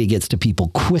sure data gets to people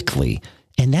quickly.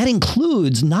 And that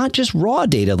includes not just raw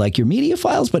data like your media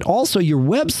files, but also your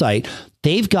website.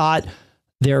 They've got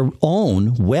their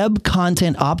own web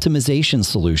content optimization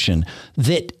solution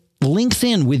that links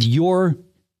in with your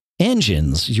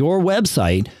engines, your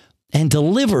website, and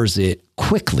delivers it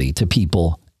quickly to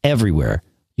people everywhere.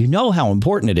 You know how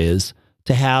important it is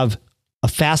to have a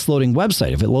fast-loading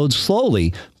website. If it loads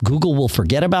slowly, Google will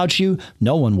forget about you.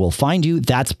 No one will find you.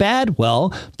 That's bad.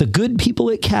 Well, the good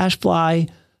people at CacheFly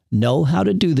know how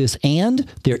to do this, and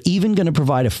they're even going to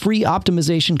provide a free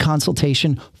optimization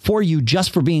consultation for you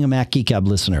just for being a Mac Geek Gab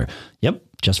listener. Yep,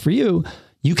 just for you.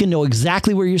 You can know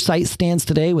exactly where your site stands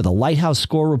today with a Lighthouse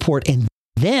score report and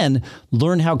then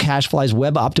learn how CacheFly's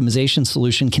web optimization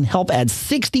solution can help add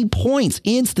 60 points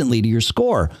instantly to your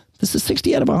score. This is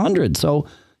 60 out of 100. So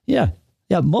yeah,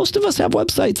 most of us have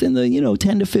websites in the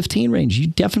 10 to 15 range. You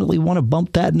definitely want to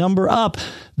bump that number up.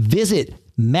 Visit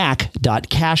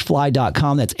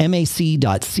mac.cachefly.com. That's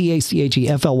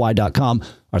mac.cachefly.com.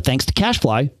 Our thanks to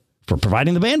CacheFly for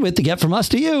providing the bandwidth to get from us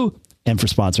to you and for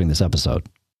sponsoring this episode.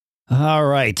 All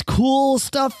right, cool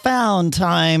stuff found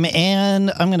time.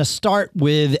 And I'm going to start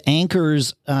with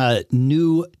Anker's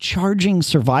new charging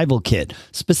survival kit.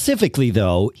 Specifically,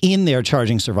 though, in their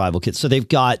charging survival kit. So they've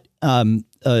got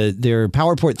their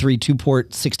PowerPort 3 2-port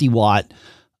 60-watt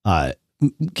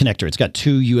connector. It's got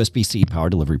two USB-C power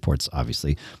delivery ports,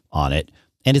 obviously, on it.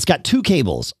 And it's got two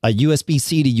cables, a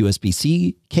USB-C to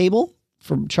USB-C cable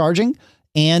for charging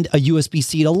and a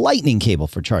USB-C to Lightning cable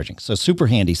for charging. So super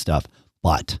handy stuff.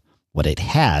 But what it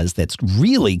has that's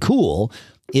really cool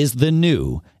is the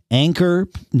new Anker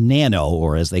Nano,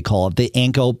 or as they call it, the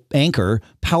Anker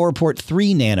PowerPort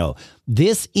 3 Nano.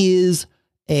 This is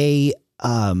a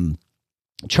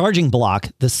charging block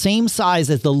the same size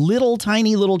as the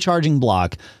tiny little charging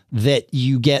block that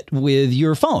you get with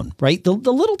your phone, right? The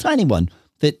little tiny one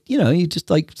that, you just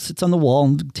like sits on the wall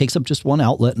and takes up just one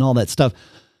outlet and all that stuff.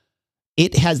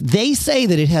 They say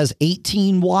that it has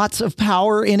 18 watts of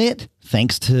power in it,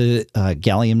 thanks to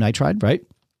gallium nitride, right?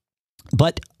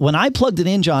 But when I plugged it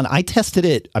in, John, I tested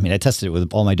it. I mean, I tested it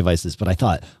with all my devices, but I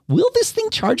thought, will this thing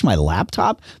charge my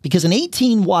laptop? Because an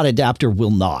 18-watt adapter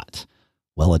will not.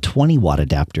 Well, a 20-watt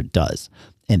adapter does.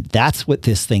 And that's what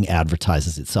this thing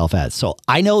advertises itself as. So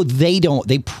I know they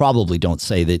probably don't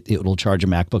say that it will charge a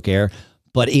MacBook Air,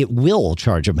 but it will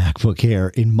charge a MacBook Air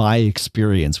in my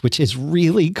experience, which is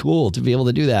really cool to be able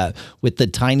to do that with the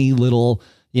tiny little,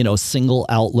 single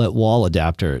outlet wall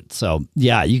adapter. So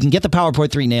yeah, you can get the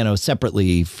PowerPoint 3 Nano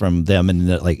separately from them and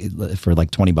for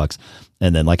like $20.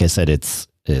 And then, like I said, it's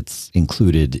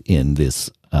included in this,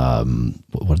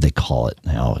 what do they call it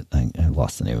now? I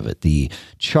lost the name of it. The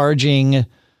charging,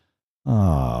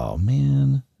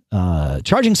 charging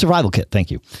survival kit.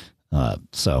 Thank you.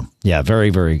 So yeah, very,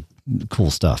 very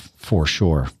cool stuff for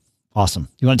sure. Awesome.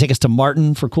 You want to take us to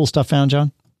Martin for cool stuff found,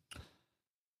 John?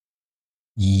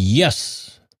 Yes.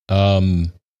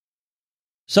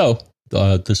 So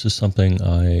this is something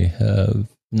I have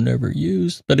never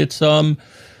used, but it's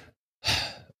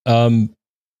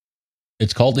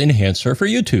called Enhancer for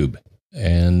YouTube,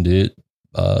 and it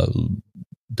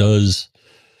does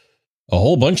a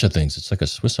whole bunch of things. It's like a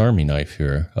Swiss Army knife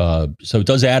here. So it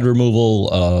does ad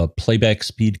removal, playback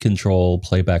speed control,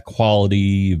 playback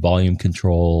quality, volume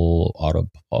control, auto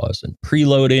pause, and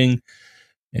preloading.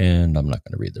 And I'm not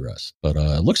going to read the rest, but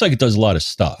it looks like it does a lot of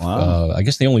stuff. Wow. I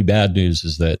guess the only bad news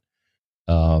is that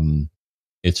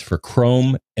it's for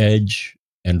Chrome, Edge,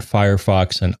 and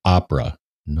Firefox and Opera,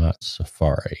 not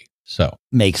Safari. So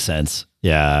makes sense.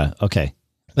 Yeah. Okay.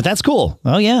 But that's cool.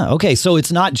 Oh yeah. Okay. So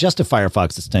it's not just a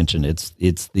Firefox extension. It's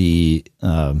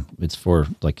for,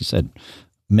 like you said,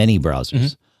 many browsers.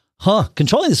 Mm-hmm.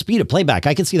 Controlling the speed of playback.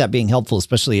 I can see that being helpful,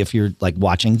 especially if you're like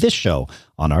watching this show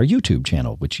on our YouTube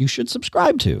channel, which you should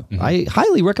subscribe to. Mm-hmm. I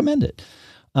highly recommend it.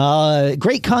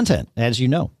 Great content, as you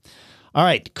know. All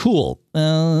right, cool.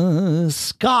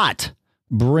 Scott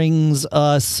brings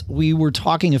us, we were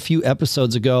talking a few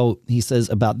episodes ago, he says,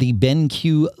 about the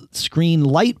BenQ screen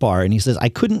light bar. And he says, I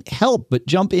couldn't help but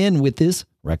jump in with this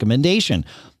recommendation.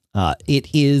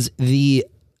 It is the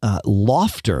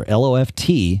Lofter,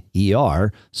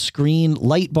 L-O-F-T-E-R, screen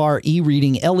light bar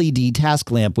e-reading LED task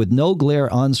lamp with no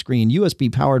glare on screen,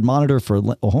 USB powered monitor for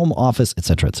home office,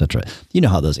 etc., etc. You know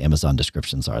how those Amazon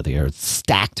descriptions are. They are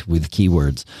stacked with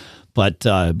keywords. But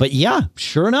yeah,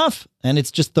 sure enough. And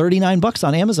it's just $39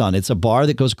 on Amazon. It's a bar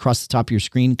that goes across the top of your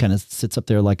screen, kind of sits up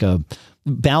there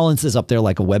balances up there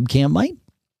like a webcam might.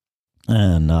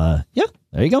 And yeah,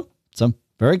 there you go. So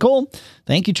very cool.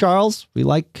 Thank you, Charles. We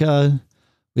like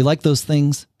those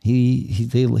things.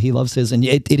 He loves his, and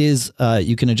it is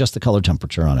you can adjust the color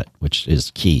temperature on it, which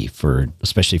is key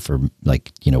especially for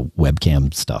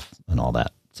webcam stuff and all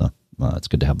that. So it's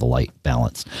good to have the light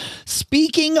balance.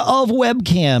 Speaking of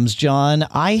webcams, John,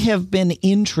 I have been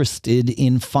interested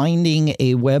in finding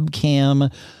a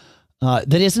webcam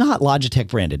that is not Logitech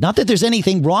branded. Not that there's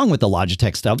anything wrong with the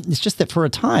Logitech stuff. It's just that for a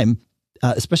time,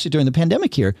 especially during the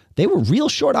pandemic here, they were real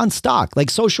short on stock. Like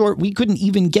so short, we couldn't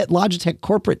even get Logitech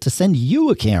corporate to send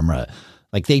you a camera.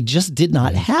 Like they just did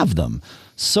not have them.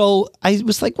 So I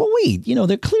was like, well, wait,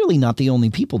 they're clearly not the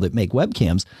only people that make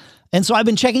webcams. And so I've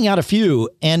been checking out a few,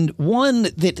 and one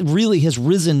that really has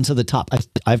risen to the top.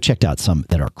 I've checked out some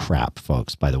that are crap,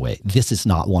 folks, by the way. This is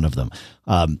not one of them.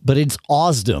 But it's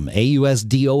Ausdom,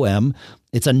 A-U-S-D-O-M.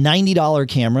 It's a $90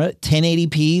 camera,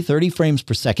 1080p, 30 frames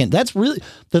per second. That's really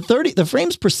the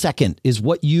frames per second is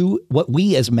what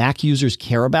we as Mac users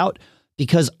care about,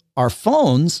 because our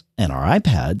phones and our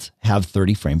iPads have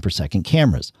 30 frame per second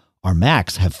cameras. Our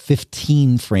Macs have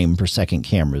 15 frame per second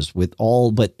cameras but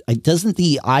doesn't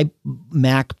the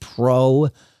iMac Pro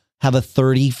have a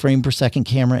 30 frame per second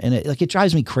camera in it? Like it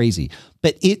drives me crazy,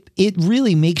 but it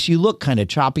really makes you look kind of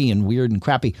choppy and weird and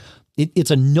crappy. It's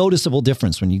a noticeable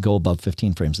difference when you go above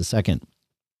 15 frames a second.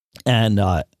 And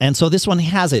so this one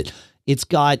has it. It's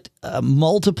got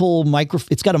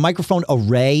it's got a microphone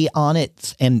array on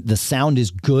it, and the sound is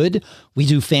good. We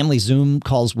do family Zoom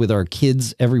calls with our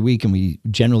kids every week, and we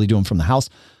generally do them from the house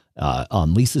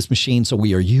on Lisa's machine. So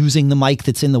we are using the mic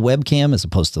that's in the webcam, as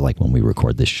opposed to like when we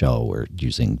record this show, we're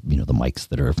using, the mics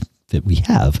that we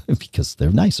have because they're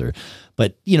nicer.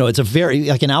 But, it's a very,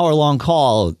 like an hour-long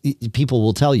call. People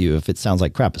will tell you if it sounds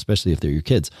like crap, especially if they're your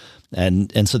kids.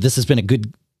 And so this has been a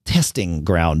good testing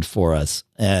ground for us.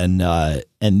 And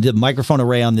the microphone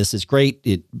array on this is great.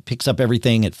 It picks up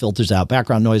everything. It filters out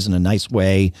background noise in a nice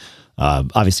way.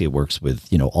 Obviously it works with,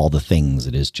 all the things.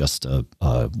 It is just a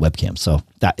webcam. So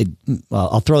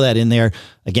I'll throw that in there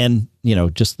again,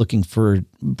 just looking for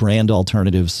brand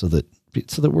alternatives so that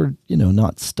we're,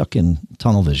 not stuck in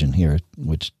tunnel vision here,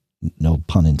 which no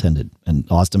pun intended. And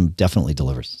Ausdom definitely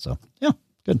delivers. So yeah,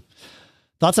 good.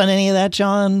 Thoughts on any of that,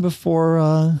 John,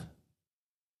 before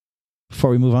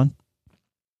we move on?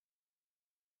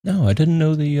 No, I didn't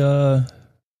know I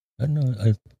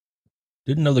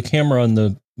didn't know the camera on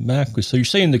the Mac was. So you're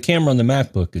saying the camera on the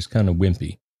MacBook is kind of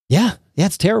wimpy? Yeah,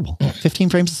 it's terrible. 15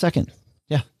 frames a second.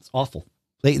 Yeah, it's awful.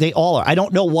 They all are. I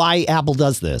don't know why Apple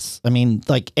does this. I mean,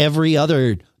 like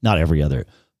not every other,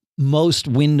 most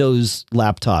Windows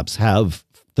laptops have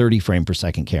 30 frame per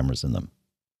second cameras in them,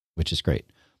 which is great.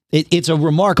 It's a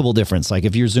remarkable difference. Like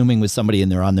if you're zooming with somebody and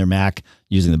they're on their Mac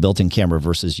using the built-in camera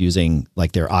versus using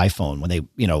like their iPhone, when they,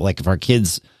 like if our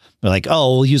kids are like,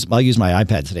 oh, I'll use my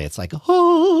iPad today. It's like,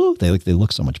 oh, they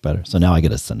look so much better. So now I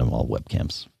got to send them all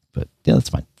webcams, but yeah, that's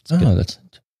fine.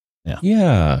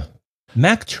 Yeah.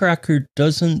 Mac Tracker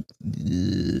doesn't,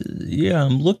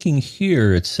 I'm looking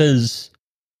here. It says,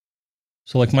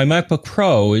 so like my MacBook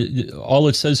Pro, all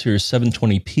it says here is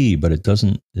 720p, but it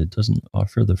doesn't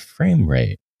offer the frame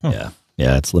rate. Huh.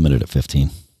 Yeah, it's limited at 15,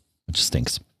 which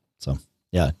stinks. So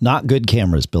yeah, not good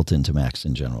cameras built into Macs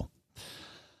in general.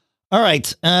 All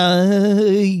right.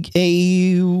 Let's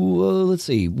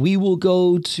see. We will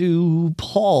go to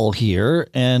Paul here,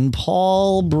 and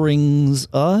Paul brings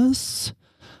us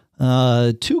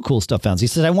two cool stuff founds. He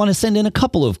says, I want to send in a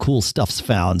couple of cool stuffs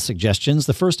found suggestions.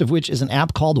 The first of which is an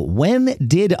app called When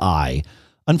Did I?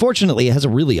 Unfortunately, it has a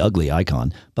really ugly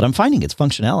icon, but I'm finding its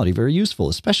functionality very useful,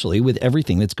 especially with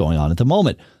everything that's going on at the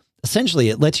moment. Essentially,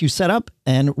 it lets you set up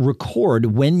and record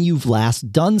when you've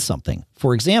last done something.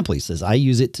 For example, he says, I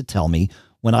use it to tell me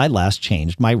when I last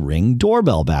changed my Ring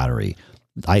doorbell battery.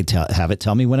 I have it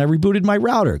tell me when I rebooted my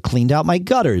router, cleaned out my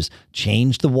gutters,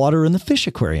 changed the water in the fish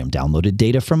aquarium, downloaded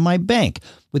data from my bank.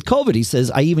 With COVID, he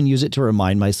says, I even use it to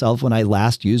remind myself when I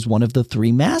last used one of the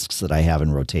 3 masks that I have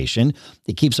in rotation.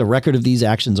 It keeps a record of these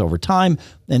actions over time,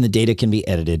 and the data can be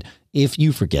edited if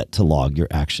you forget to log your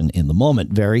action in the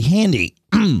moment. Very handy.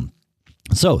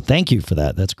 So thank you for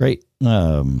that. That's great.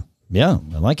 Yeah,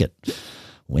 I like it.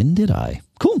 When did I?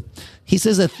 Cool. He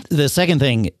says that the second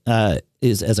thing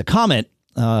is as a comment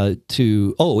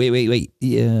wait.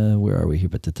 Yeah, where are we here?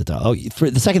 For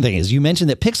the second thing is you mentioned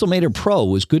that Pixelmator Pro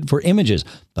was good for images,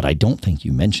 but I don't think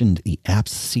you mentioned the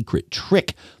app's secret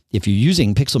trick. If you're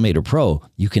using Pixelmator Pro,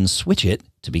 you can switch it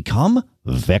to become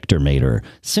Vectormator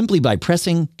simply by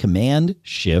pressing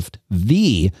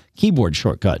Command-Shift-V keyboard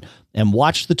shortcut, and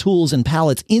watch the tools and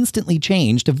palettes instantly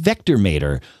change to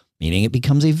Vectormator, meaning it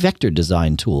becomes a vector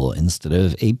design tool instead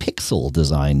of a pixel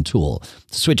design tool.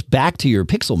 To switch back to your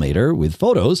Pixelmator with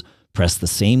photos, press the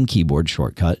same keyboard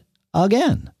shortcut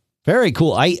again. Very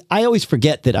cool. I always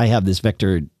forget that I have this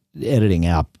vector editing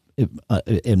app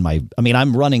in my,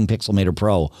 I'm running Pixelmator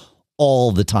Pro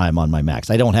all the time on my Macs.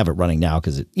 I don't have it running now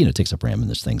because it, takes up RAM and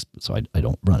there's things, so I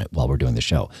don't run it while we're doing the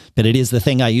show. But it is the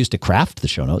thing I use to craft the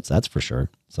show notes, that's for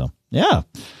sure. So yeah.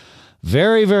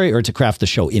 Very, very, or to craft the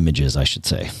show images, I should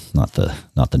say, not the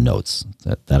notes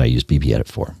that I use BB Edit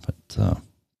for.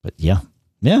 But yeah,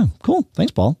 cool.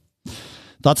 Thanks, Paul.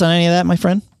 Thoughts on any of that, my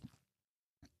friend?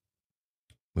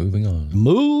 Moving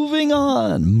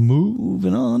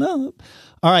on up.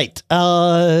 All right,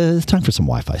 it's time for some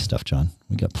Wi-Fi stuff, John.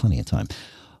 We got plenty of time.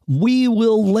 We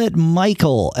will let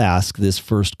Michael ask this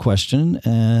first question,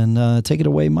 and take it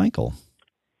away, Michael.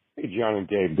 Hey, John and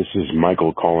Dave, this is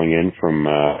Michael calling in from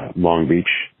Long Beach,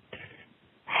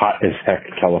 hot as heck,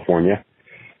 California.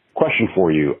 Question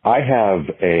for you. I have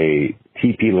a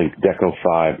TP-Link Deco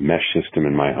 5 mesh system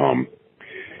in my home.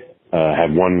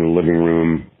 Have one in the living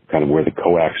room, kind of where the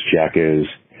coax jack is,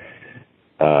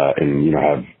 and,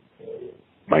 have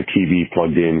my TV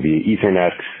plugged in via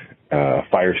Ethernet,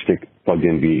 Fire Stick plugged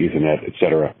in via Ethernet,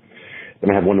 etc.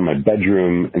 Then I have one in my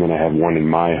bedroom, and then I have one in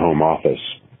my home office.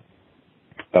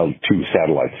 2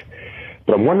 satellites.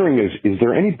 But I'm wondering, is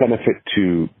there any benefit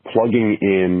to plugging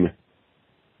in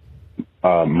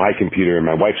my computer and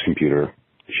my wife's computer?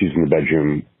 She's in the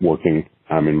bedroom working.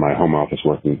 I'm in my home office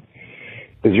working.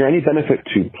 Is there any benefit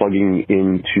to plugging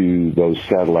into those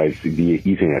satellites via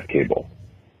Ethernet cable?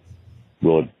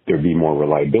 Will there be more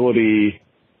reliability?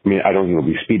 I don't think there'll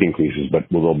be speed increases,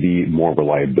 but will there be more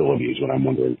reliability is what I'm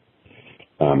wondering.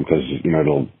 Because,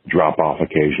 it'll drop off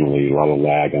occasionally, a lot of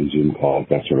lag on Zoom calls,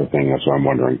 that sort of thing. That's what I'm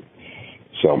wondering.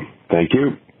 So, thank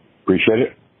you. Appreciate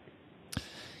it.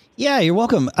 Yeah, you're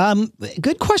welcome.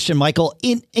 Good question, Michael.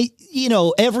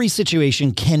 Every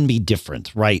situation can be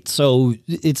different, right? So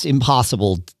it's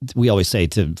impossible, we always say,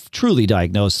 to truly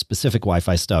diagnose specific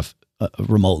Wi-Fi stuff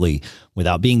remotely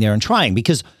without being there and trying,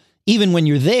 because even when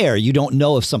you're there, you don't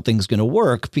know if something's going to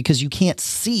work because you can't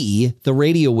see the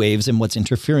radio waves and what's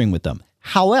interfering with them.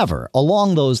 However,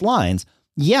 along those lines,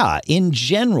 yeah, in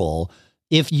general,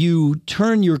 if you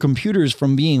turn your computers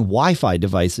from being Wi-Fi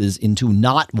devices into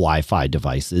not Wi-Fi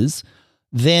devices,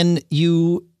 then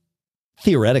you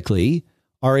theoretically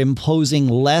are imposing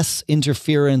less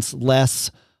interference, less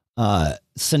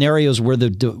scenarios where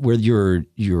your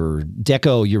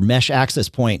Deco, your mesh access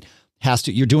point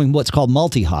you're doing what's called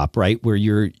multi-hop, right? Where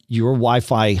your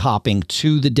Wi-Fi hopping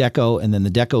to the deco and then the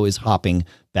deco is hopping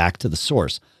back to the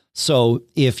source. So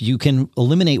if you can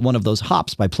eliminate one of those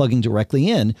hops by plugging directly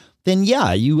in, then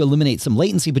yeah, you eliminate some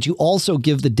latency, but you also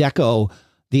give the deco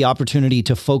the opportunity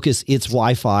to focus its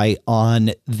Wi-Fi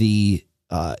on the,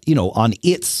 on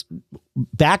its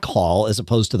backhaul as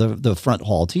opposed to the front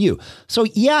haul to you. So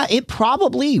yeah, it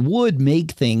probably would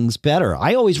make things better.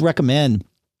 I always recommend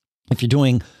if you're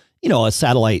doing, a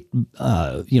satellite,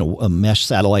 a mesh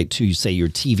satellite to say your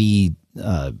TV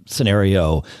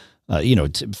scenario,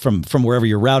 from wherever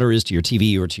your router is to your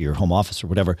TV or to your home office or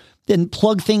whatever, then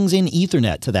plug things in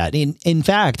Ethernet to that. In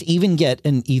fact, even get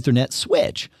an Ethernet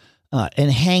switch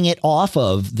and hang it off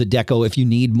of the deco. If you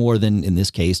need more than, in this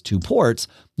case, 2 ports,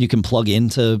 you can plug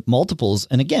into multiples.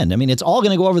 And again, I mean, it's all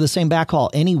going to go over the same backhaul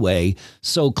anyway.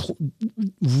 So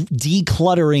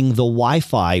decluttering the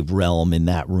Wi-Fi realm in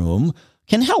that room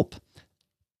can help.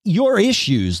 Your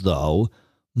issues, though,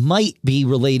 might be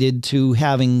related to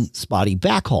having spotty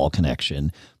backhaul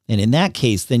connection. And in that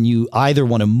case, then you either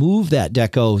want to move that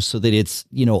deco so that it's,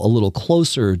 a little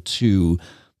closer to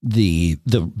the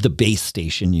base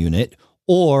station unit,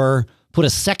 or put a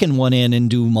second one in and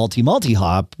do multi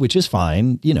hop, which is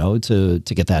fine, to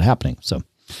get that happening. So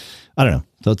I don't know.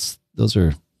 That's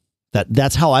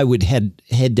how I would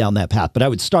head down that path. But I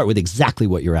would start with exactly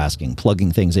what you're asking,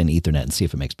 plugging things in Ethernet and see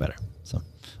if it makes better. So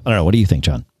I don't know. What do you think,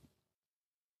 John?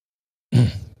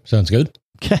 Sounds good.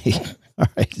 Okay. All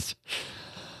right.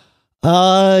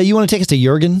 You want to take us to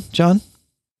Jurgen, John?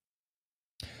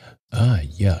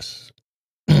 Yes.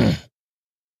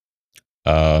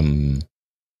 And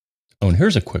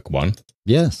here's a quick one.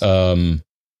 Yes. Let me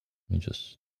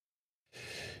just.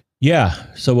 Yeah.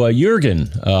 So Jurgen,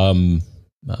 I'm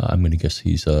going to guess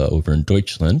he's over in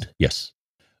Deutschland. Yes.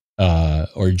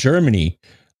 Or Germany.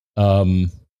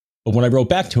 But when I wrote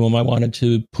back to him, I wanted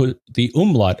to put the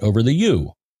umlaut over the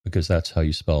U because that's how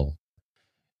you spell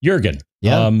Jurgen.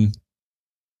 Yeah.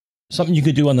 Something you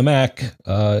could do on the Mac,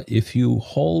 if you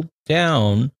hold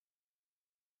down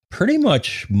pretty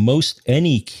much most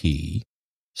any key.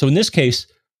 So in this case,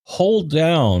 hold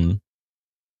down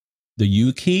the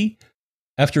U key.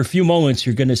 After a few moments,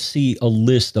 you're going to see a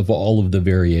list of all of the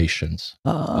variations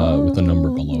with a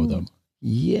number below them.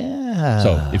 Yeah.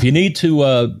 So if you need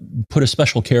to put a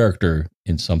special character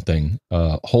in something,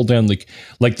 hold down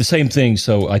like the same thing.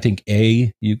 So I think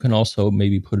A, you can also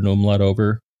maybe put an umlaut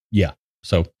over. Yeah.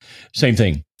 So same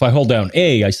thing. If I hold down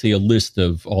A, I see a list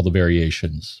of all the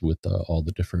variations with all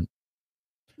the different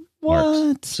What?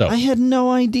 marks. So I had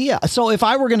no idea. So if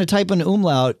I were going to type an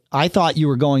umlaut, I thought you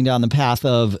were going down the path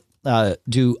of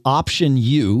do Option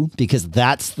U, because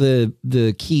that's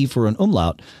the key for an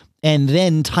umlaut, and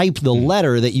then type the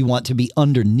letter that you want to be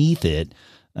underneath it.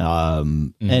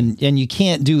 And you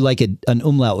can't do like an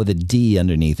umlaut with a D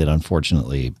underneath it,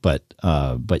 unfortunately, but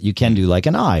you can do like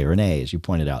an I or an A, as you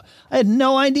pointed out. I had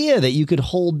no idea that you could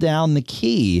hold down the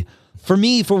key. For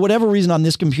me, for whatever reason on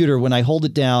this computer, when I hold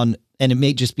it down, and it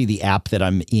may just be the app that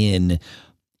I'm in,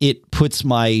 it puts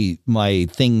my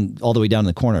thing all the way down in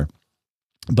the corner.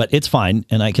 But it's fine,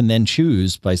 and I can then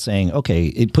choose by saying, okay,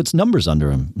 it puts numbers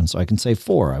under them, and so I can say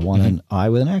 4. I want an I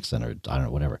with an accent, or I don't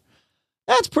know, whatever.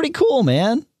 That's pretty cool,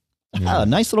 man. Yeah.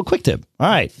 Nice little quick tip. All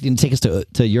right, you can take us to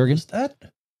Jurgen. Is that?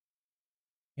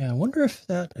 Yeah, I wonder if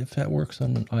that works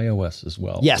on iOS as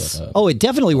well. Yes. But, it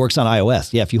definitely works on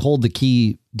iOS. Yeah, if you hold the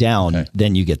key down,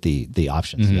 then you get the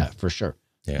options. Mm-hmm. Yeah, for sure.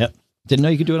 Yeah. Yep. Didn't know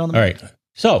you could do it on the All right.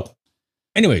 So,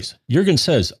 anyways, Jurgen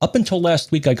says, up until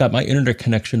last week, I got my internet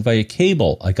connection via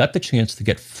cable. I got the chance to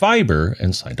get fiber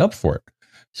and signed up for it.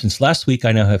 Since last week,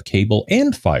 I now have cable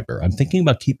and fiber. I'm thinking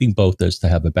about keeping both as to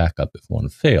have a backup if one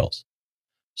fails.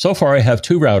 So far, I have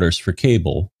 2 routers for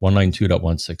cable,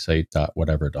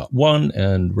 192.168.whatever.1,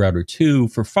 and router 2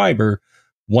 for fiber,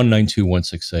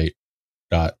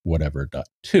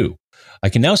 192.168.whatever.2. I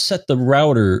can now set the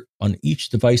router on each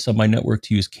device on my network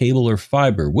to use cable or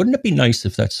fiber. Wouldn't it be nice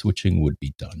if that switching would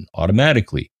be done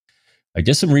automatically? I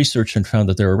did some research and found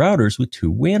that there are routers with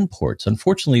 2 WAN ports.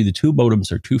 Unfortunately, the 2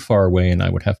 modems are too far away, and I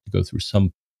would have to go through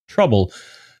some trouble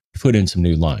to put in some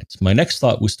new lines. My next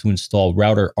thought was to install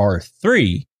router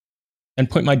R3 and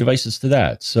point my devices to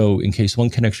that. So in case one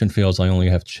connection fails, I only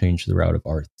have to change the route of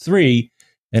R3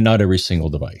 and not every single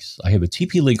device. I have a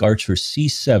TP-Link Archer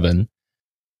C7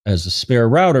 as a spare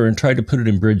router and tried to put it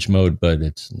in bridge mode, but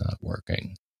it's not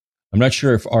working. I'm not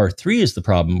sure if R3 is the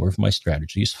problem or if my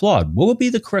strategy is flawed. What would be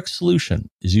the correct solution?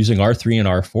 Is using R3 and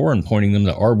R4 and pointing them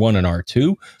to R1 and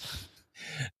R2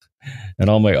 and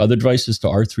all my other devices to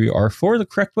R3 or R4 the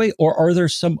correct way? Or are there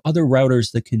some other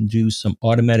routers that can do some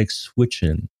automatic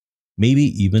switching maybe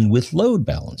even with load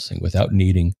balancing without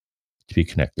needing to be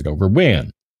connected over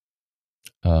WAN.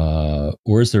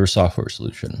 Or is there a software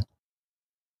solution?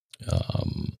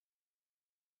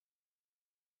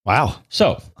 Wow.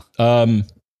 So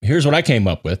here's what I came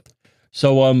up with.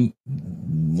 So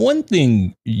one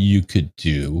thing you could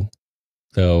do,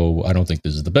 though I don't think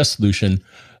this is the best solution,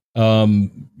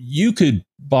 you could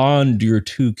bond your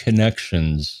two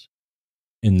connections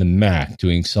in the Mac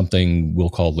doing something we'll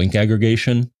call link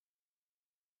aggregation.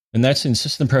 And that's in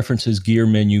System Preferences, Gear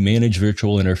Menu, Manage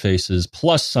Virtual Interfaces,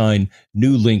 +,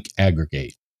 New Link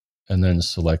Aggregate, and then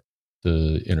select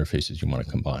the interfaces you want to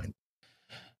combine.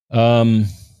 So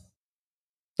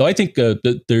I think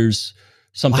that there's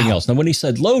something else. Now, when he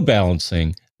said load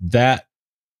balancing, that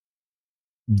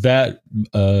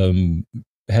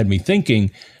had me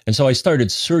thinking, and so I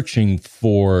started searching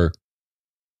for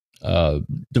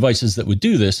devices that would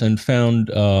do this, and found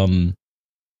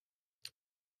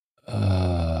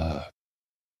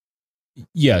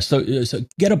so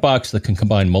get a box that can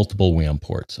combine multiple WAN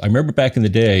ports. I remember back in the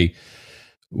day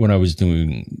when I was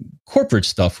doing corporate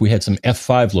stuff, we had some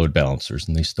F5 load balancers,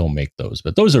 and they still make those,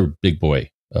 but those are big boy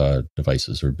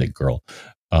devices, or big girl.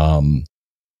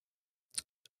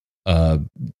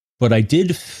 But I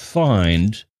did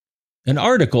find an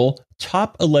article,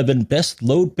 top 11 best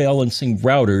load balancing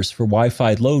routers for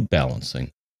Wi-Fi load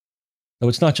balancing. So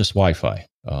it's not just Wi-Fi.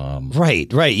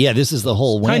 Right. Yeah, this is the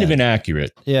whole WAN. Kind of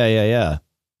inaccurate. Yeah.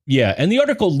 Yeah, and the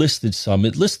article listed some.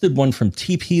 It listed one from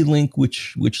TP-Link,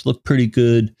 which looked pretty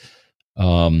good.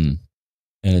 And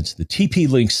it's the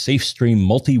TP-Link SafeStream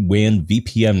Multi-WAN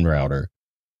VPN router.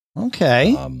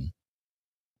 Okay.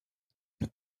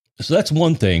 So that's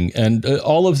one thing. And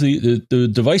all of the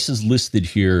devices listed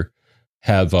here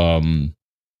have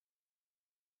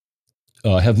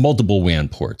multiple WAN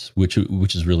ports, which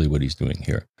is really what he's doing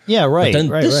here. Yeah, right. But then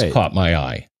this right. caught my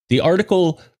eye. The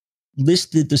article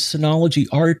listed the Synology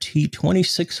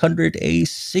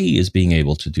RT2600AC as being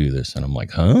able to do this. And I'm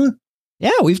like, huh?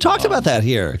 Yeah, we've talked about that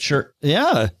here. Sure.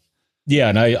 Yeah. Yeah,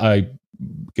 and I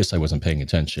guess I wasn't paying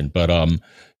attention, but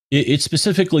it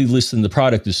specifically lists in the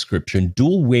product description,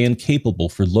 dual WAN capable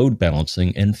for load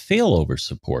balancing and failover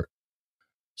support.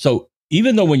 So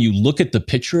even though when you look at the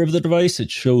picture of the device, it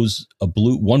shows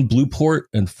one blue port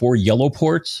and 4 yellow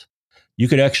ports, you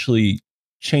could actually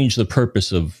change the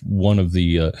purpose of one of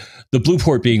the blue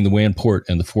port being the WAN port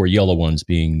and the 4 yellow ones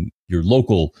being your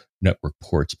local network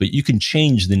ports. But you can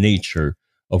change the nature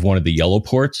of one of the yellow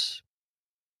ports.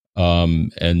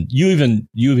 And you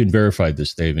even verified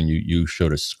this, Dave, and you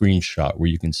showed a screenshot where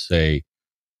you can say,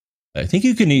 I think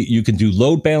you can do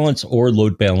load balance or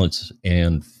load balance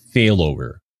and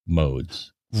failover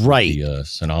modes. Right. The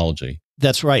Synology.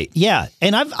 That's right. Yeah.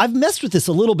 And I've messed with this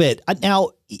a little bit.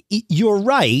 Now, you're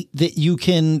right that you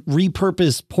can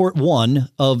repurpose port 1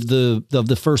 of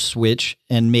the first switch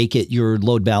and make it your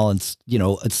load balance,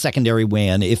 a secondary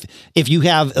WAN. If you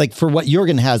have, like, for what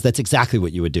Jurgen has, that's exactly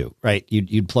what you would do, right?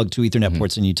 You'd plug 2 Ethernet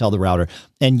ports and you tell the router.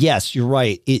 And yes, you're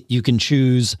right. You can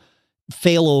choose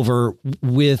failover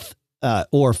with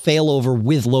or failover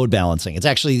with load balancing. It's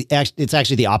actually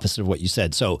the opposite of what you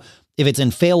said. So if it's in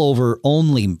failover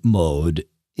only mode,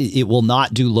 it will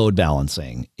not do load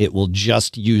balancing. It will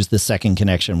just use the second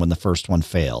connection when the first one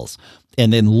fails.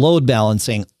 And then load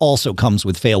balancing also comes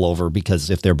with failover, because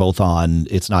if they're both on,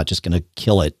 it's not just going to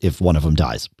kill it if one of them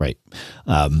dies, right?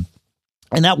 And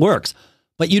that works.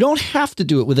 But you don't have to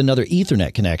do it with another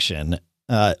Ethernet connection,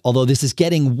 although this is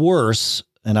getting worse.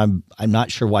 And I'm not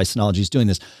sure why Synology is doing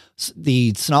this.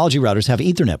 The Synology routers have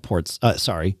Ethernet ports.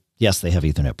 Yes, they have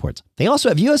Ethernet ports. They also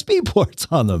have USB ports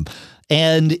on them.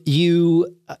 And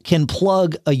you can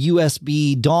plug a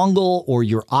USB dongle or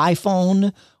your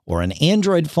iPhone or an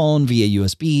Android phone via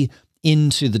USB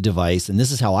into the device. And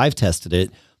this is how I've tested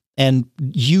it, and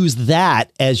use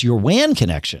that as your WAN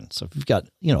connection. So if you've got,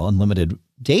 unlimited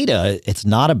data, it's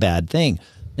not a bad thing.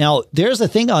 Now, there's a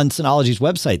thing on Synology's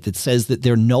website that says that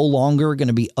they're no longer going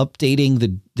to be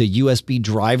updating the USB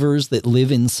drivers that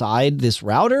live inside this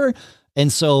router.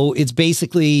 And so it's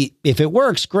basically, if it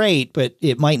works, great, but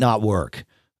it might not work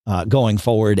going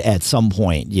forward at some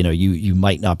point. You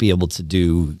might not be able to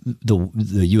do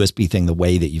the USB thing the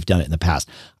way that you've done it in the past.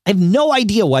 I have no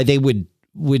idea why they would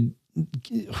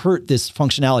hurt this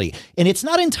functionality. And it's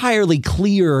not entirely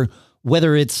clear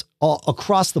whether it's all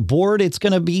across the board it's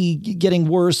going to be getting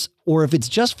worse, or if it's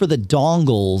just for the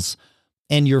dongles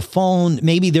and your phone.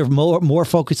 Maybe they're more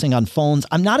focusing on phones.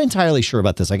 I'm not entirely sure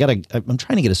about this. I'm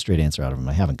trying to get a straight answer out of them.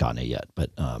 I haven't gotten it yet, but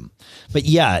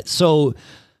yeah. So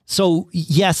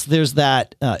yes, there's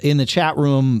that in the chat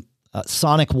room.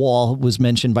 Sonic Wall was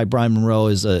mentioned by Brian Monroe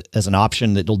as an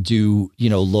option that'll do,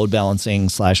 load balancing /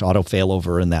 auto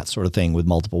failover and that sort of thing with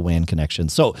multiple WAN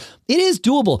connections. So it is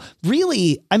doable.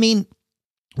 Really, I mean,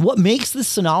 what makes the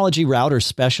Synology router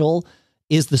special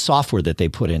is the software that they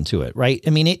put into it, right? I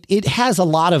mean, it has a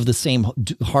lot of the same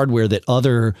hardware that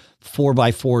other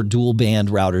 4x4 dual band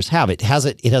routers have. It has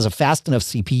a fast enough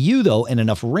CPU though, and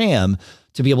enough RAM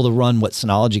to be able to run what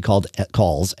Synology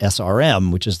calls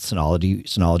SRM, which is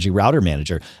Synology Router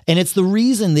Manager. And it's the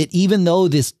reason that even though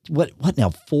this, what now,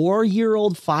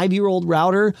 4-year-old, 5-year-old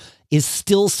router is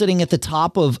still sitting at the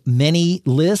top of many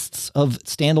lists of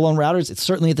standalone routers, it's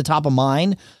certainly at the top of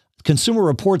mine. Consumer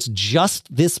Reports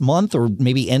just this month, or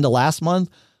maybe end of last month,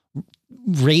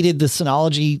 rated the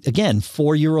Synology, again,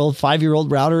 4-year-old,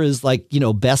 5-year-old router is like,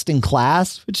 best in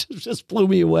class, which just blew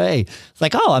me away. It's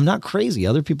like, oh, I'm not crazy.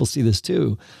 Other people see this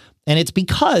too. And it's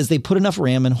because they put enough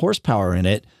RAM and horsepower in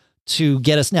it to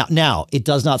get us now. Now, it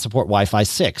does not support Wi-Fi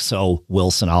 6. So will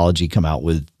Synology come out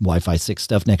with Wi-Fi 6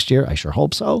 stuff next year? I sure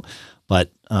hope so.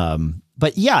 But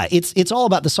yeah, it's all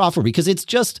about the software, because it's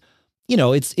just,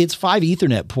 it's 5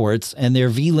 Ethernet ports and they're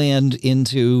VLAN'd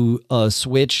into a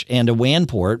switch and a WAN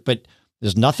port, but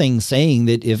there's nothing saying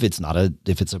that if it's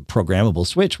a programmable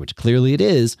switch, which clearly it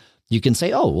is, you can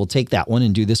say, oh, we'll take that one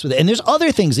and do this with it. And there's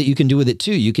other things that you can do with it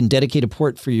too. You can dedicate a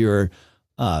port for your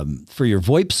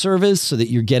VoIP service so that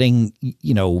you're getting,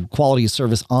 quality of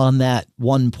service on that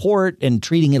one port and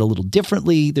treating it a little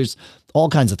differently. There's all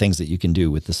kinds of things that you can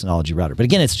do with the Synology router. But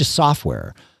again, it's just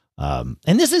software. And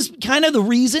this is kind of the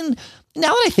reason, now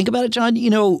that I think about it, John,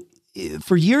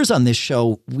 for years on this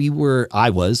show, I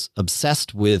was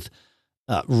obsessed with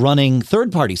running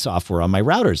third-party software on my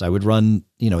routers. I would run,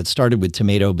 it started with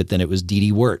Tomato, but then it was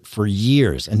DD-Wort for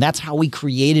years. And that's how we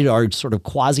created our sort of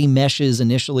quasi-meshes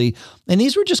initially. And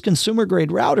these were just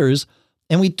consumer-grade routers.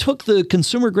 And we took the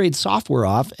consumer-grade software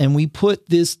off and we put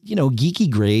this,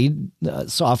 geeky-grade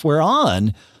software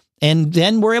on. And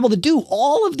then we're able to do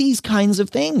all of these kinds of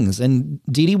things. And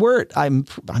DD-Wort, I'm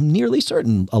nearly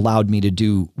certain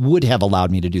would have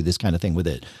allowed me to do this kind of thing with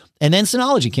it. And then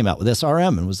Synology came out with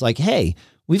SRM and was like, hey,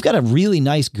 we've got a really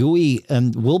nice GUI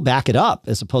and we'll back it up,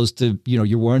 as opposed to,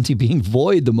 your warranty being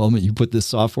void the moment you put this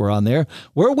software on there.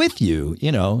 We're with you,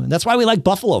 And that's why we liked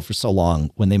Buffalo for so long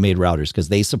when they made routers, because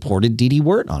they supported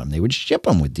DD-Wort on them. They would ship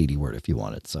them with DD-Wort if you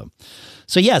wanted. So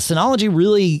yeah, Synology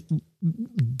really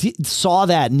saw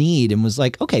that need and was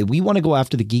like, okay, we want to go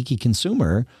after the geeky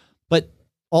consumer, but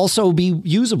also be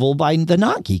usable by the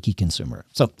not geeky consumer.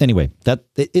 So anyway,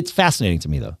 it's fascinating to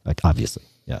me though, like obviously.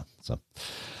 Yeah. So,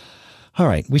 all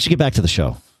right, we should get back to the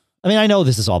show. I mean, I know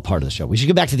this is all part of the show. We should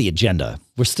get back to the agenda.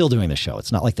 We're still doing the show.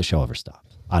 It's not like the show ever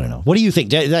stopped. I don't know. What do you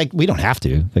think? Like, we don't have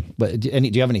to, but do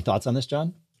you have any thoughts on this,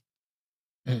 John?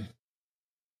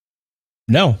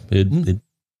 No, it'd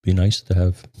be nice to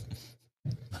have.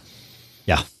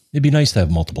 Yeah. It'd be nice to have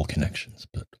multiple connections,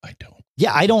 but I don't.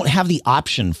 Yeah, I don't have the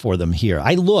option for them here.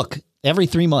 I look every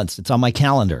 3 months. It's on my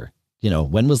calendar.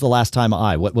 When was the last time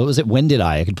what was it? When did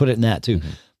I could put it in that too.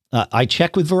 Mm-hmm. I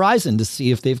check with Verizon to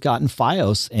see if they've gotten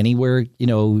Fios anywhere,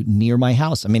 near my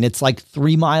house. I mean, it's like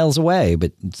 3 miles away,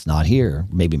 but it's not here.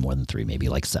 Maybe more than 3, maybe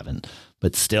like 7,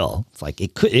 but still it's like,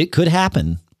 it could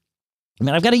happen. I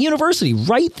mean, I've got a university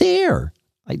right there.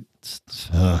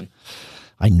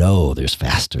 I know there's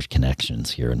faster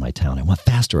connections here in my town. I want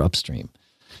faster upstream.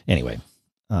 Anyway,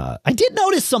 I did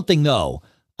notice something though.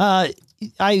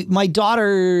 My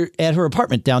daughter at her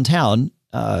apartment downtown,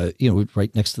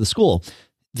 right next to the school,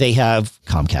 they have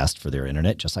Comcast for their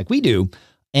internet, just like we do.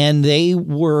 And they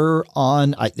were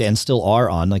on, and still are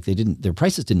on, like their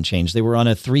prices didn't change. They were on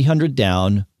a 300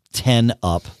 down, 10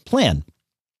 up plan.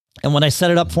 And when I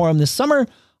set it up for them this summer,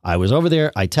 I was over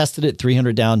there. I tested it,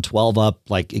 300 down, 12 up,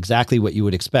 like exactly what you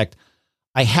would expect.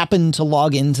 I happened to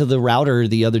log into the router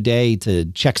the other day to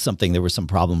check something. There was some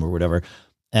problem or whatever.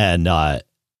 And I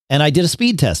did a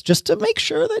speed test just to make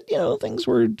sure that, things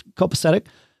were copacetic.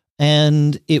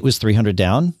 And it was 300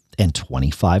 down and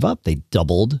 25 up. They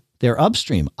doubled their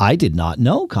upstream. I did not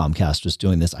know Comcast was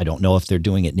doing this. I don't know if they're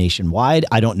doing it nationwide.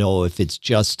 I don't know if it's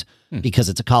just because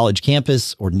it's a college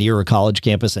campus or near a college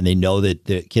campus and they know that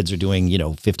the kids are doing,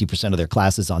 50% of their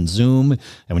classes on Zoom.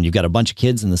 And when you've got a bunch of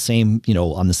kids in the same,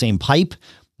 on the same pipe,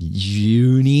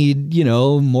 you need,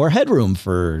 more headroom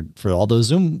for all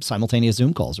those simultaneous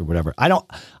Zoom calls or whatever. I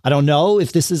don't know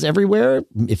if this is everywhere.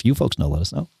 If you folks know, let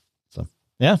us know. So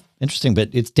yeah, interesting. But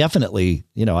it's definitely,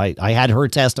 I had her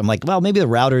test. I'm like, well, maybe the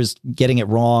router's getting it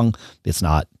wrong. It's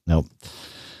not. Nope.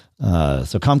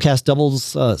 So Comcast doubles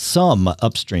some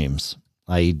upstreams.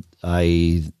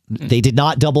 They did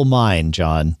not double mine,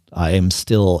 John. I am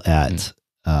still at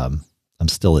I'm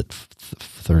still at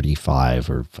 35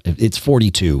 or it's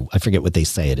 42. I forget what they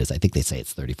say it is. I think they say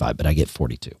it's 35, but I get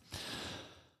 42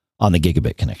 on the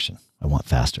gigabit connection. I want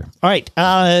faster. All right.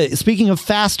 Speaking of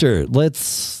faster,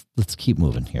 let's keep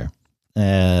moving here.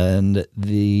 And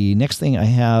the next thing I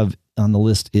have on the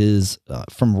list is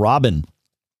from Robin,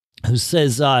 who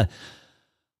says, I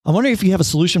wonder if you have a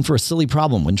solution for a silly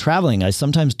problem. When traveling, I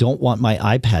sometimes don't want my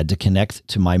iPad to connect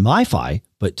to my MiFi,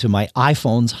 but to my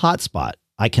iPhone's hotspot.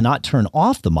 I cannot turn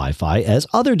off the MiFi as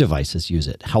other devices use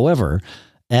it. However,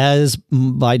 as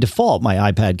by default,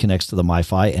 my iPad connects to the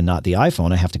MiFi and not the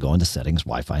iPhone, I have to go into settings,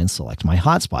 Wi-Fi, and select my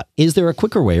hotspot. Is there a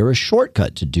quicker way or a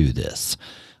shortcut to do this?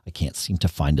 I can't seem to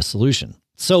find a solution.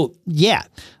 So yeah,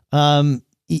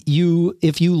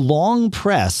 if you long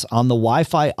press on the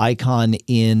Wi-Fi icon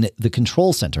in the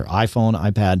control center, iPhone,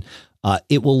 iPad,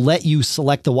 it will let you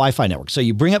select the Wi-Fi network. So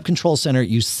you bring up Control Center,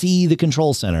 you see the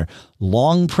Control Center,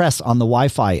 long press on the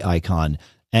Wi-Fi icon,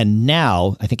 and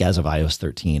now, I think as of iOS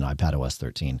 13, iPadOS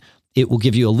 13, it will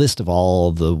give you a list of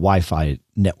all the Wi-Fi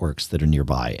networks that are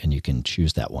nearby, and you can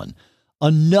choose that one.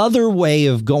 Another way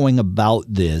of going about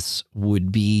this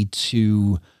would be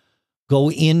to go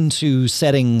into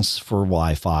settings for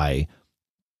Wi-Fi,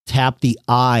 tap the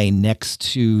I next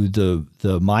to the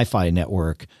MiFi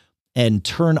network, and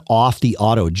turn off the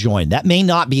auto join. That may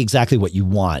not be exactly what you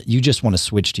want. You just want to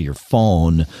switch to your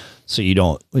phone so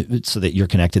that you're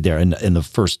connected there. And the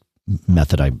first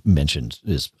method I mentioned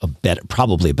is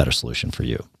probably a better solution for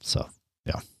you. So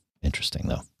yeah, interesting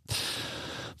though.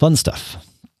 Fun stuff.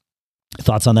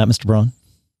 Thoughts on that, Mr. Braun?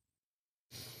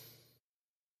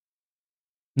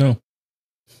 No.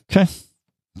 Okay,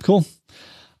 cool.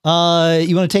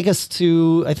 You want to take us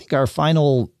to, I think,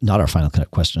 not our final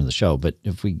question of the show, but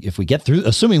if we get through,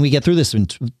 assuming we get through this in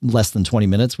less than 20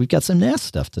 minutes, we've got some NAS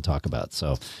stuff to talk about.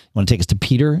 So you want to take us to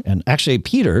Peter? And actually,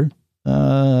 Peter,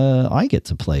 I get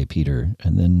to play Peter,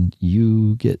 and then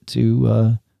you get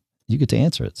to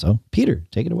answer it. So Peter,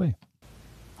 take it away.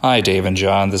 Hi, Dave and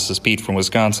John. This is Pete from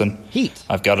Wisconsin. Pete.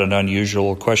 I've got an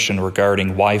unusual question regarding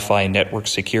Wi-Fi network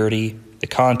security, the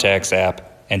Contacts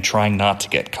app, and trying not to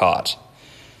get caught.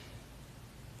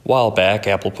 A while back,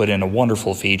 Apple put in a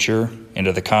wonderful feature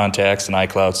into the Contacts and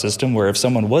iCloud system where if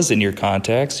someone was in your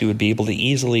contacts, you would be able to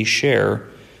easily share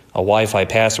a Wi-Fi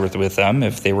password with them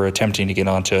if they were attempting to get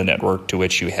onto a network to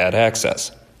which you had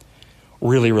access.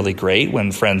 Really, really great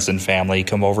when friends and family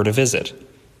come over to visit.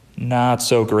 Not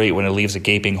so great when it leaves a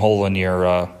gaping hole in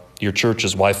your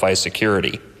church's Wi-Fi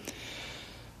security.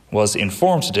 Was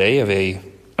informed today of a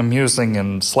amusing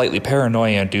and slightly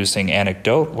paranoia-inducing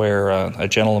anecdote where a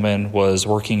gentleman was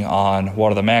working on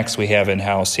one of the Macs we have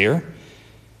in-house here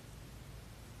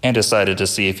and decided to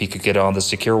see if he could get on the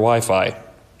secure Wi-Fi.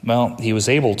 Well, he was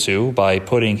able to by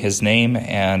putting his name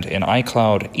and an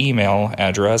iCloud email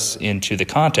address into the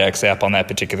Contacts app on that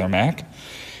particular Mac.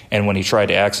 And when he tried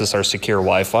to access our secure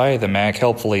Wi-Fi, the Mac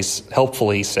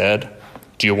helpfully said,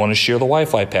 "Do you want to share the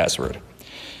Wi-Fi password?"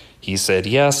 He said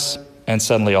yes, and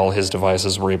suddenly all his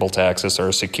devices were able to access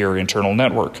our secure internal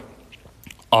network.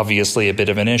 Obviously a bit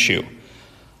of an issue.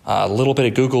 A little bit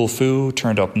of Google foo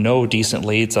turned up no decent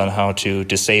leads on how to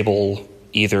disable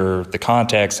either the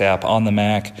Contacts app on the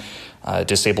Mac,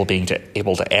 disable being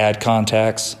able to add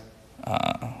contacts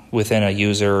within a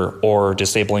user, or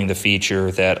disabling the feature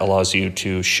that allows you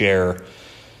to share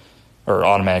or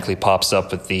automatically pops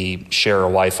up with the share a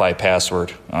Wi-Fi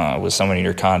password with someone in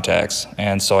your contacts.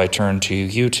 And so I turned to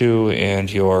you two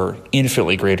and your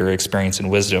infinitely greater experience and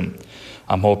wisdom.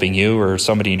 I'm hoping you or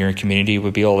somebody in your community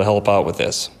would be able to help out with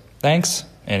this. Thanks,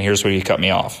 and here's where you cut me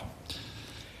off.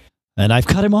 And I've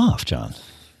cut him off, John.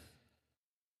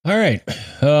 All right.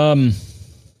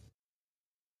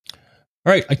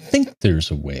 All right, I think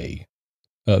there's a way.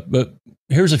 But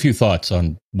here's a few thoughts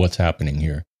on what's happening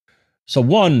here. So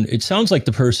one, it sounds like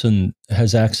the person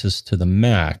has access to the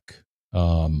Mac,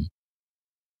 and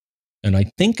I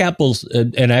think Apple's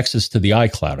and access to the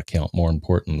iCloud account. More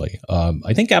importantly,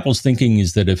 I think Apple's thinking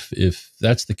is that if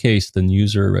that's the case, then the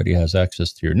user already has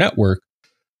access to your network,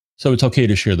 so it's okay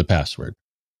to share the password.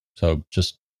 So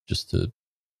just to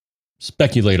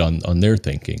speculate on their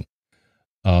thinking.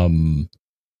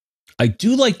 I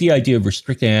do like the idea of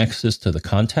restricting access to the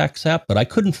Contacts app, but I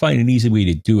couldn't find an easy way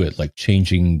to do it, like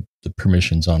changing the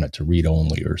permissions on it to read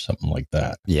only or something like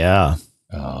that. Yeah.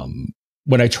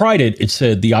 When I tried it, it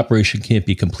said the operation can't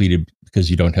be completed because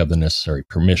you don't have the necessary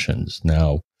permissions.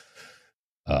 Now,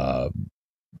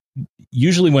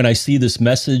 usually when I see this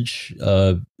message,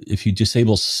 if you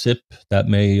disable SIP, that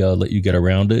may let you get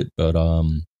around it. But so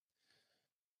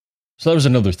that was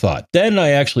another thought. Then I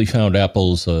actually found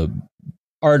Apple's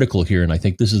article here, and I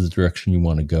think this is the direction you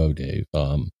want to go, Dave.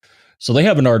 So they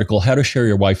have an article, How to Share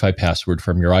Your Wi-Fi Password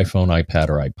from Your iPhone, iPad,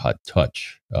 or iPod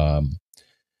Touch.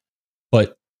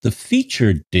 But the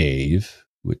feature, Dave,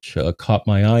 which caught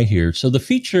my eye here. So the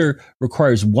feature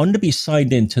requires one to be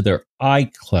signed into their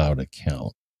iCloud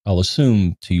account. I'll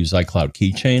assume to use iCloud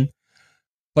Keychain,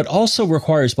 but also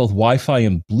requires both Wi-Fi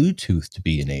and Bluetooth to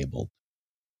be enabled.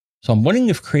 So I'm wondering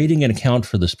if creating an account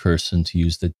for this person to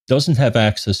use that doesn't have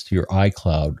access to your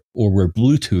iCloud or where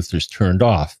Bluetooth is turned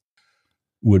off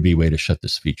would be a way to shut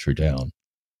this feature down.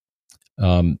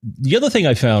 The other thing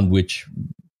I found, which,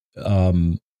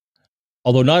 although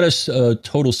not a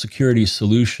total security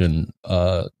solution,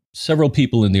 several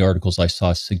people in the articles I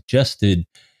saw suggested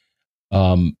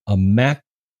a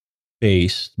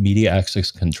Mac-based media access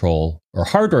control or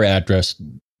hardware address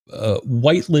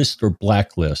whitelist or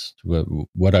blacklist,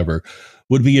 whatever,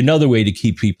 would be another way to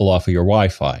keep people off of your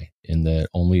Wi-Fi, in that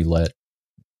only let.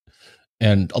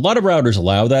 And a lot of routers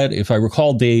allow that. If I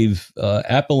recall, Dave,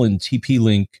 Apple and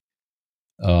TP-Link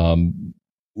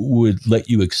would let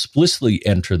you explicitly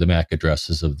enter the MAC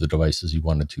addresses of the devices you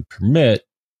wanted to permit.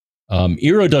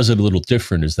 Eero does it a little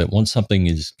different, is that once something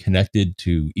is connected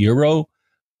to Eero,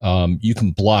 you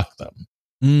can block them.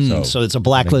 So it's a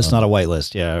blacklist, not a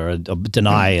whitelist. Yeah. Or a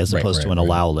deny as opposed to an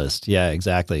allow list. Yeah,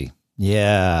 exactly.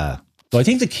 Yeah. So I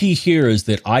think the key here is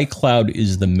that iCloud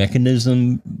is the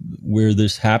mechanism where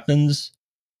this happens.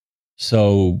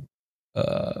 So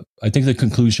I think the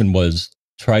conclusion was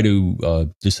try to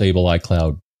disable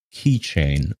iCloud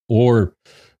Keychain, or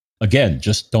again,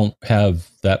 just don't have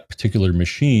that particular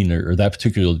machine or that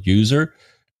particular user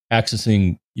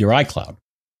accessing your iCloud.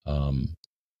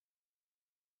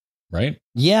 Right?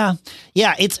 Yeah.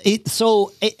 Yeah.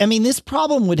 So, I mean, this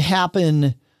problem would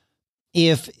happen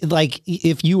if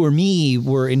you or me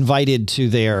were invited to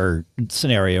their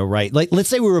scenario, right? Like, let's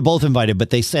say we were both invited,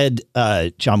 but they said,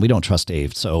 John, we don't trust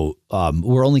Dave. So,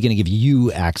 we're only going to give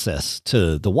you access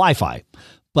to the Wi-Fi,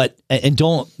 but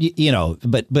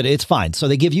it's fine. So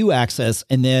they give you access,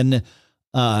 and then,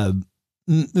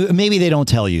 maybe they don't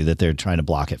tell you that they're trying to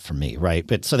block it from me. Right.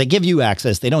 But so they give you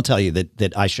access. They don't tell you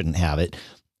that I shouldn't have it.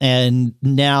 And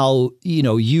now,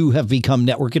 you have become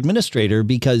network administrator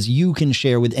because you can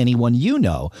share with anyone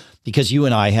because you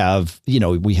and I have,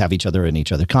 we have each other in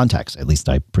each other contacts. At least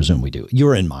I presume we do.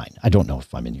 You're in mine. I don't know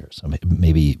if I'm in yours. So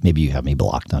maybe you have me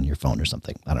blocked on your phone or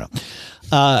something. I don't know.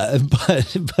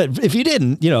 But if you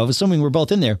didn't, assuming we're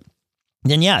both in there,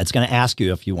 then yeah, it's going to ask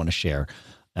you if you want to share.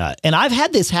 And I've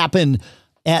had this happen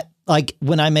at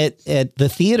when I'm at the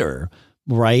theater,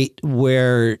 right,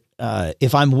 where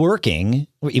if I'm working,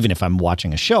 or even if I'm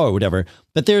watching a show or whatever,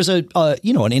 but there's an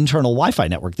internal Wi-Fi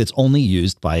network that's only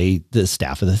used by the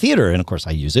staff of the theater. And of course I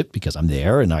use it because I'm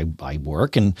there and I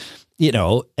work, and,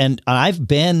 and I've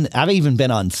even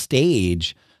been on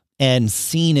stage and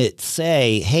seen it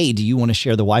say, hey, do you want to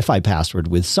share the Wi-Fi password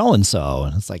with so-and-so?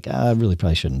 And it's like, I really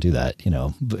probably shouldn't do that,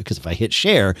 because if I hit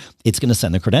share, it's going to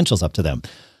send the credentials up to them.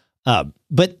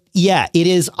 But yeah, it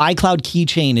is. iCloud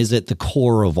Keychain is at the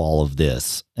core of all of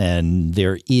this. And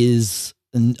there is,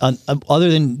 other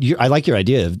than I like your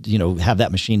idea of, have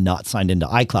that machine not signed into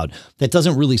iCloud. That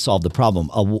doesn't really solve the problem.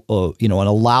 An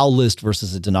allow list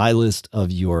versus a deny list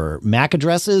of your MAC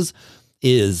addresses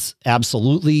is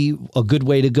absolutely a good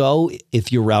way to go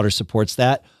if your router supports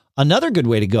that. Another good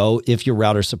way to go if your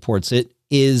router supports it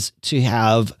is to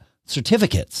have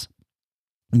certificates,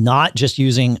 not just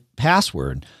using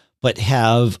password, but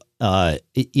have, a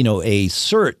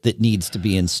cert that needs to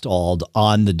be installed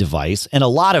on the device. And a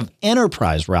lot of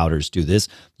enterprise routers do this.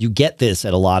 You get this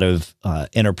at a lot of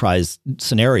enterprise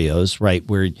scenarios, right?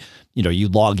 Where, you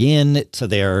log in to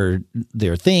their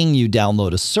thing, you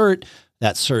download a cert,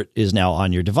 that cert is now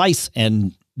on your device.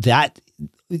 And that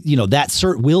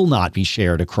cert will not be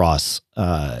shared across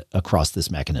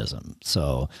this mechanism.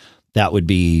 So that would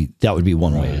be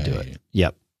one way to do it.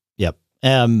 Yep.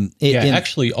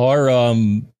 Actually,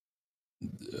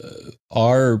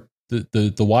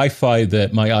 the Wi-Fi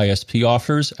that my ISP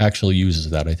offers actually uses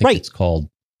that. I think it's called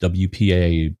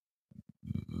WPA.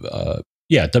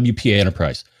 WPA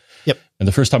Enterprise. Yep. And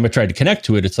the first time I tried to connect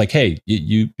to it, it's like, hey,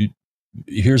 you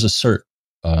here's a cert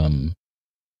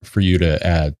for you to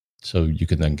add, so you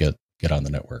can then get on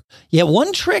the network. Yeah,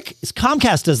 one trick is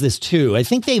Comcast does this too. I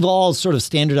think they've all sort of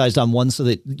standardized on one so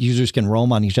that users can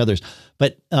roam on each other's.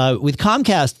 But with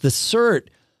Comcast, the cert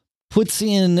puts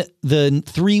in the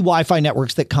 3 Wi-Fi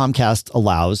networks that Comcast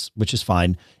allows, which is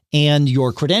fine, and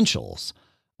your credentials.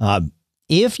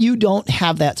 If you don't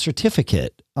have that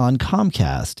certificate on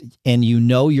Comcast and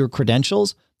your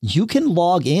credentials, you can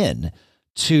log in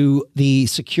to the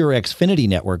secure Xfinity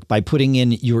network by putting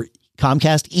in your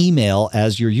Comcast email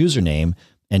as your username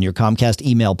and your Comcast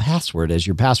email password as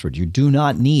your password. You do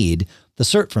not need the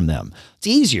cert from them. It's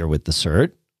easier with the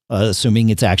cert, assuming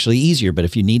it's actually easier. But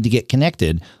if you need to get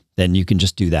connected, then you can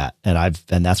just do that. And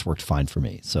that's worked fine for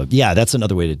me. So yeah, that's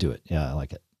another way to do it. Yeah, I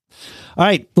like it. All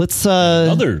right, let's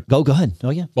go ahead. Oh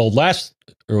yeah. Well,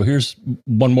 here's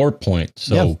one more point.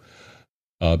 So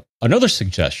another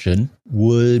suggestion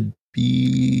would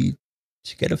be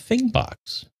to get a Fing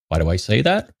box. Why do I say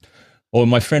that? Well, when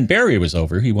my friend Barry was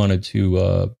over, he wanted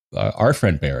to, our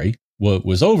friend Barry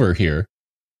was over here.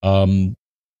 I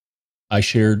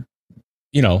shared,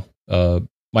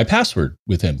 my password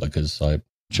with him because I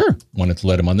wanted to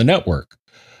let him on the network.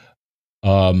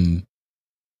 No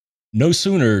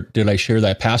sooner did I share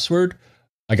that password,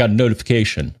 I got a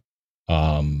notification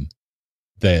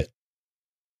that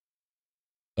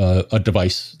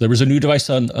there was a new device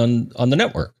on the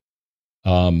network.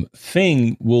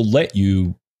 Fing will let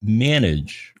you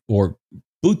manage or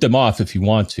boot them off if you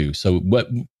want to. So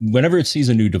whenever it sees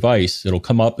a new device, it'll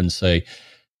come up and say,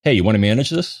 hey, you want to manage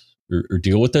this or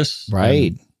deal with this?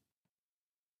 Right. And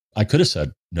I could have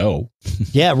said no.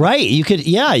 Yeah, right. You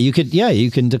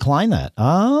can decline that.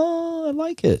 Oh, I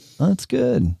like it. That's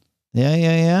good.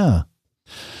 Yeah.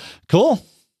 Cool.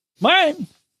 All right.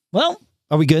 Well,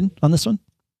 are we good on this one?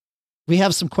 We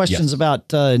have some questions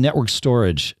about network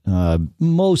storage,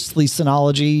 mostly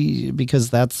Synology, because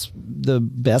that's the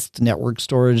best network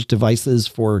storage devices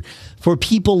for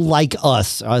people like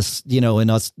us, in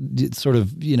us sort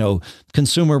of,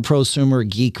 consumer, prosumer,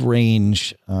 geek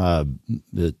range.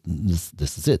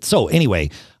 This is it. So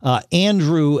anyway,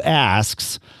 Andrew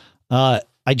asks,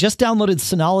 I just downloaded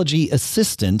Synology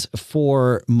Assistant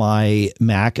for my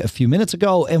Mac a few minutes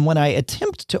ago, and when I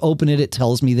attempt to open it, it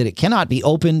tells me that it cannot be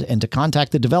opened and to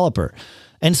contact the developer.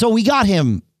 And so we got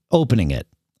him opening it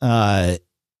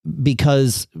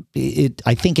because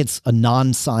I think it's a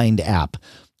non-signed app.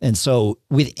 And so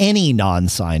with any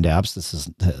non-signed apps,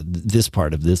 this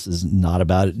part of this is not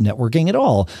about networking at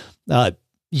all.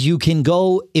 You can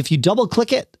go, if you double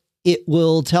click it, it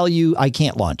will tell you I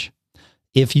can't launch.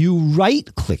 If you right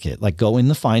click it, like go in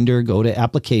the Finder, go to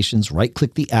applications, right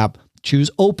click the app, choose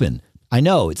open. I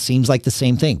know it seems like the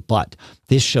same thing, but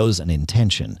this shows an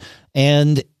intention,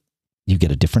 and you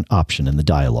get a different option in the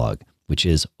dialog, which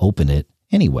is open it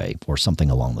anyway, or something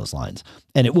along those lines.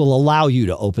 And it will allow you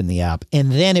to open the app,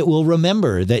 and then it will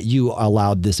remember that you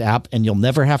allowed this app, and you'll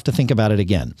never have to think about it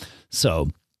again. So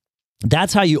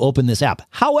that's how you open this app.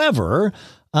 However,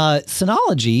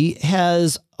 Synology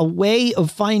has a way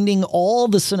of finding all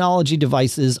the Synology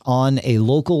devices on a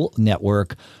local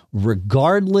network,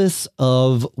 regardless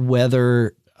of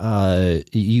whether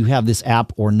you have this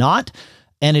app or not.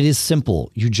 And it is simple.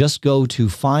 You just go to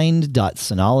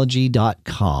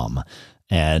find.synology.com,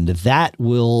 and that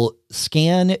will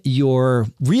scan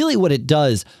really what it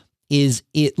does is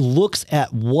it looks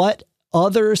at what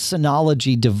other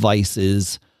Synology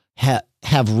devices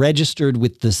have registered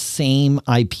with the same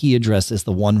IP address as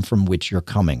the one from which you're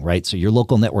coming, right? So your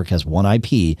local network has one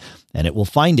IP, and it will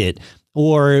find it.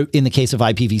 Or in the case of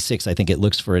IPv6, I think it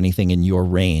looks for anything in your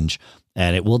range,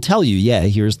 and it will tell you, yeah,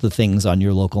 here's the things on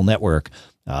your local network.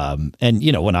 And,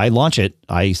 when I launch it,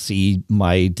 I see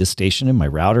my disk station and my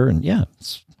router, and yeah,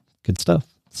 it's good stuff.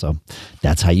 So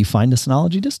that's how you find a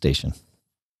Synology disk station.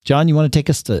 John, you want to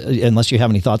take us to, unless you have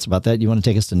any thoughts about that, you want to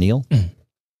take us to Neil?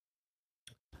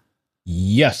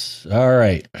 Yes. All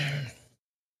right.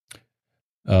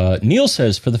 Neil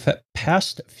says, for the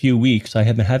past few weeks, I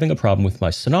have been having a problem with my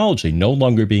Synology no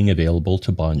longer being available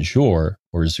to Bonjour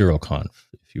or ZeroConf,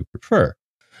 if you prefer.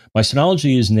 My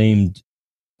Synology is named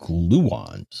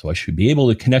Gluon, so I should be able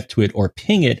to connect to it or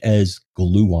ping it as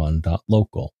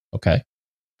gluon.local. Okay.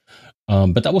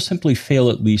 But that will simply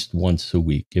fail at least once a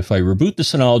week. If I reboot the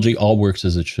Synology, all works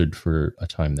as it should for a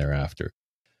time thereafter.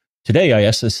 Today, I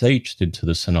SSH'd into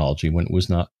the Synology when it was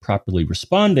not properly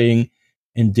responding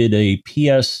and did a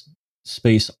PS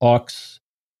space aux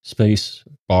space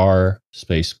bar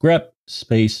space grep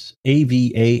space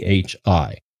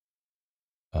AVAHI.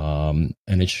 And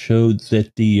it showed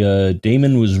that the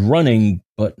daemon was running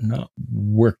but not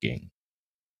working.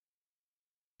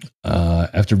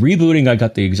 After rebooting, I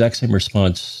got the exact same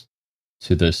response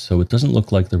to this, so it doesn't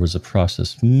look like there was a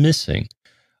process missing.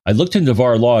 I looked into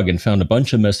var log and found a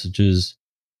bunch of messages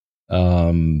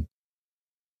from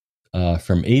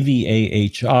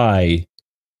AVAHI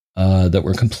that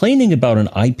were complaining about an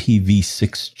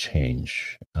IPv6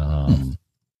 change. So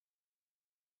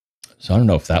I don't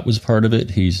know if that was part of it.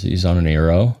 He's on an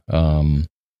arrow.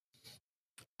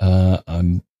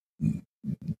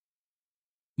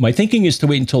 My thinking is to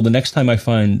wait until the next time I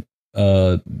find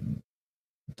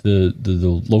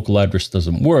the local address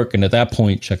doesn't work. And at that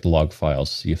point, check the log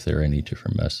files, see if there are any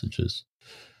different messages.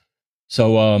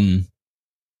 So,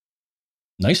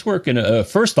 nice work. And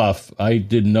first off, I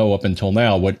didn't know up until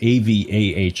now what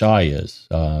AVAHI is.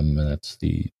 That's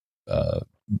the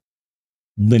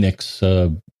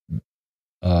Linux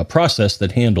process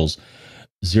that handles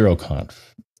zeroconf.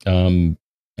 And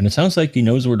it sounds like he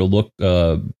knows where to look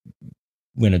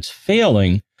when it's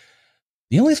failing.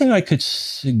 The only thing I could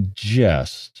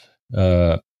suggest,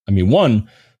 one,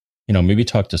 maybe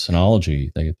talk to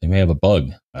Synology. They may have a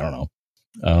bug. I don't know.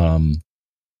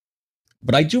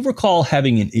 But I do recall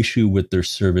having an issue with their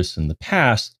service in the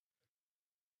past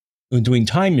when doing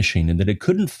Time Machine, and that it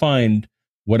couldn't find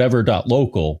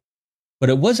whatever.local, but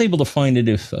it was able to find it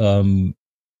if I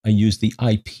used the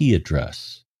IP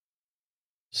address.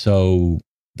 So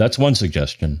that's one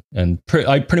suggestion. And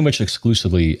I pretty much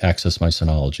exclusively access my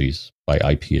Synologies by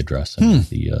IP address and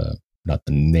not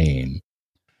the name.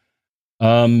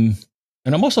 And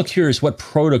I'm also curious what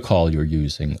protocol you're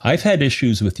using. I've had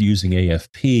issues with using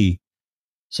AFP.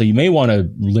 So you may want to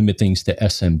limit things to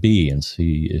SMB and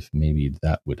see if maybe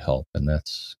that would help. And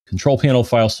that's Control Panel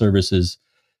File Services.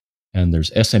 And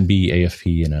there's SMB,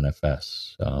 AFP, and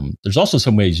NFS. There's also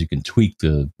some ways you can tweak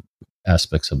the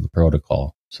aspects of the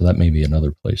protocol. So that may be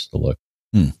another place to look.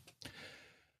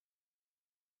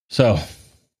 So,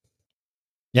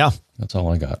 yeah, that's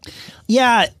all I got.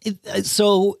 Yeah.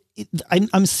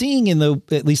 I'm seeing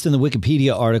at least in the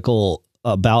Wikipedia article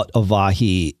about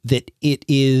Avahi, that it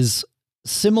is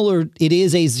similar. It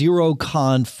is a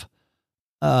zeroconf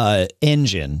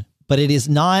engine, but it is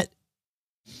not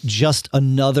just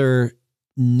another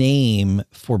name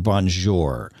for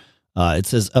Bonjour. It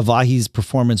says Avahi's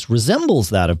performance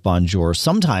resembles that of Bonjour,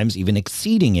 sometimes even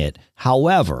exceeding it.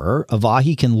 However,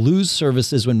 Avahi can lose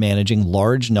services when managing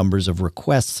large numbers of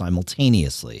requests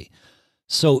simultaneously.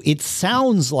 So it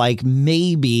sounds like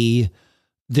maybe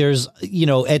there's,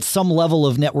 at some level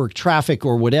of network traffic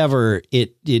or whatever,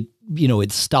 it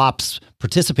stops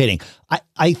participating.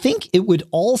 I think it would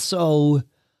also,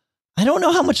 I don't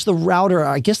know how much the router,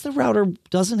 I guess the router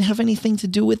doesn't have anything to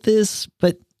do with this,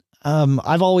 but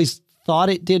I've always thought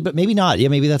it did, but maybe not. Yeah,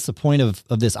 maybe that's the point of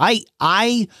this.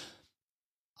 I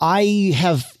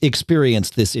have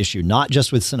experienced this issue, not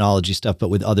just with Synology stuff, but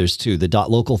with others too. The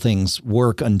 .local things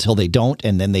work until they don't,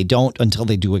 and then they don't until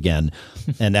they do again.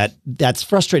 And that's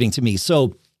frustrating to me.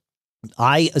 So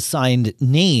I assigned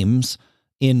names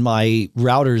in my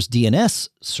router's DNS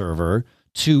server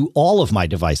to all of my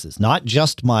devices, not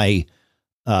just my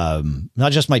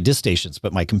disk stations,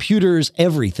 but my computers.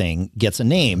 Everything gets a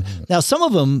name. Now, some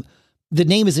of them, the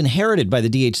name is inherited by the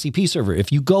DHCP server.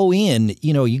 If you go in,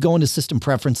 you go into system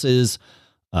preferences,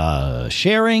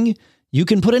 sharing, you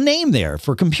can put a name there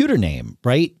for computer name,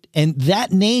 right? And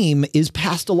that name is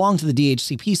passed along to the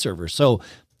DHCP server. So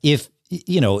if,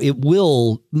 it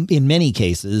will, in many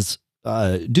cases,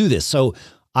 do this. So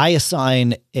I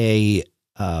assign to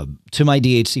my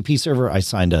DHCP server, I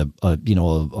signed a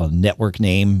network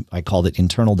name. I called it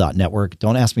internal.network.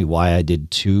 Don't ask me why I did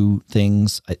two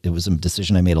things. It was a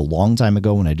decision I made a long time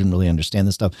ago when I didn't really understand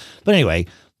this stuff. But anyway,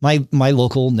 my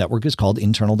local network is called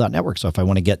internal.network. So if I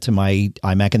want to get to my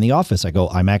iMac in the office, I go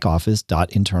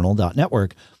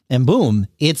imacoffice.internal.network, and boom,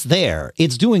 it's there.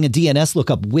 It's doing a DNS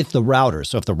lookup with the router.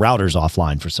 So if the router's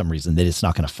offline for some reason, then it's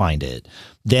not going to find it.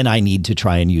 Then I need to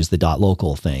try and use the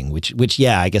 .local thing, which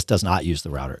I guess does not use the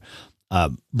router.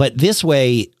 But this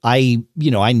way, I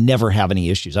never have any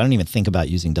issues. I don't even think about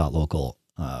using .local.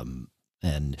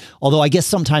 And although I guess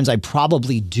sometimes I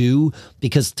probably do,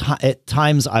 because at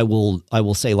times I will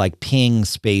say like ping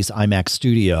space iMac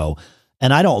Studio,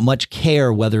 and I don't much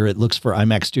care whether it looks for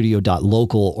iMac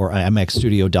Studio.local or iMac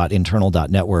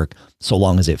Studio.internal.network, so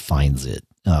long as it finds it.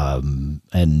 And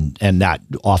that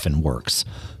often works.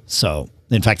 So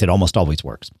in fact, it almost always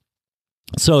works.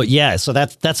 So yeah, so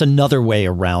that's another way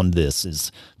around this,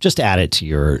 is just add it to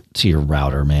your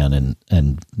router, man,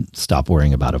 and stop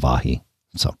worrying about Avahi.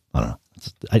 So I don't know.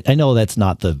 I know that's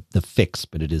not the fix,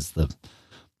 but it is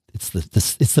it's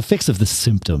the fix of the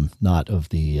symptom, not of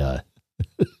the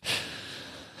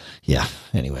yeah.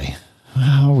 Anyway,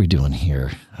 how are we doing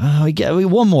here? We get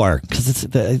one more, because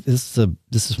this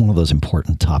is one of those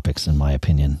important topics in my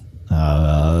opinion.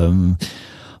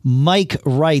 Mike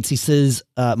writes, he says,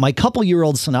 my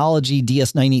couple-year-old Synology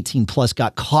DS918 Plus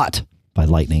got caught by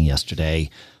lightning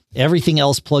yesterday. Everything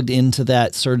else plugged into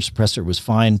that surge suppressor was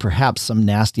fine. Perhaps some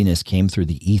nastiness came through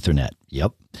the Ethernet.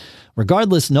 Yep.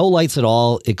 Regardless, no lights at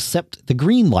all, except the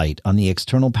green light on the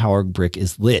external power brick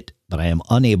is lit, but I am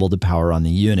unable to power on the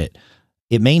unit.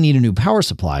 It may need a new power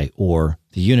supply, or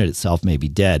the unit itself may be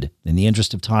dead. In the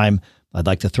interest of time, I'd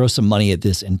like to throw some money at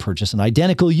this and purchase an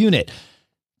identical unit.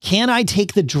 Can I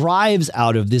take the drives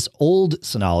out of this old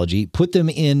Synology, put them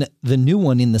in the new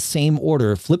one in the same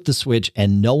order, flip the switch,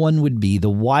 and no one would be the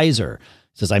wiser?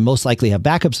 He says, I most likely have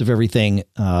backups of everything,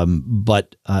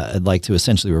 but I'd like to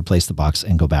essentially replace the box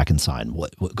and go back in time.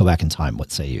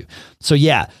 What say you? So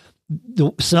yeah,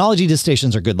 the Synology disk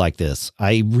stations are good like this.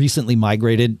 I recently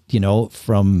migrated,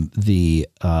 from the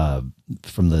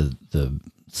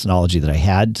Synology that I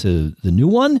had to the new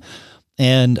one.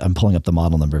 And I'm pulling up the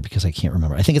model number because I can't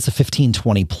remember. I think it's a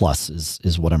 1520 Plus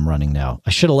is what I'm running now.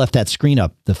 I should have left that screen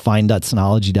up, the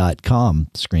find.synology.com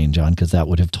screen, John, because that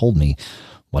would have told me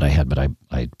what I had, but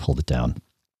I pulled it down.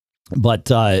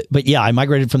 But yeah, I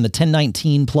migrated from the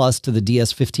 1019 Plus to the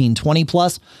DS 1520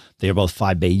 Plus. They are both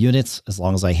 5-bay units as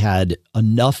long as I had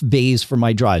enough bays for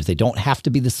my drives. They don't have to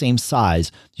be the same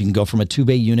size. You can go from a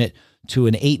 2-bay unit to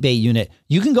an 8-bay unit.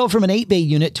 You can go from an 8-bay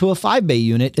unit to a 5-bay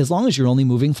unit as long as you're only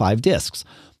moving 5 disks.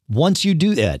 Once you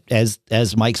do that,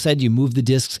 as Mike said, you move the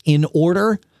disks in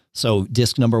order. So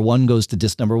disk number 1 goes to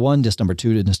disk number 1, disk number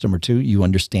 2 to disk number 2. You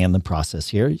understand the process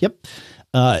here. Yep.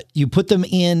 You put them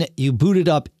in, you boot it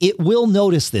up. It will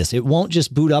notice this. It won't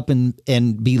just boot up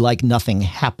and be like nothing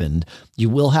happened. You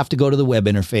will have to go to the web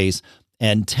interface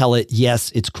and tell it,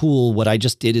 yes, it's cool. What I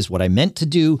just did is what I meant to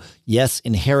do. Yes,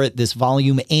 inherit this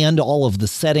volume and all of the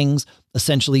settings,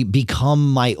 essentially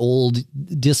become my old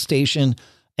disk station.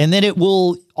 And then it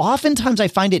will, oftentimes I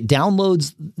find it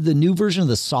downloads the new version of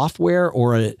the software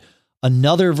or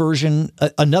another version,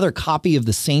 another copy of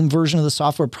the same version of the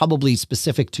software, probably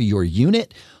specific to your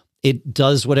unit. It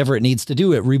does whatever it needs to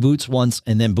do. It reboots once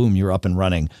and then boom, you're up and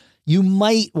running. You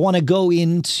might want to go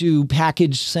into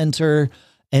Package Center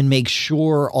and make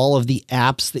sure all of the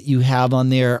apps that you have on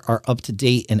there are up to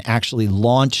date and actually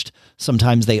launched.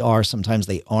 Sometimes they are, sometimes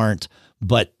they aren't.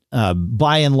 But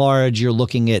by and large, you're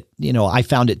looking at, I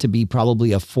found it to be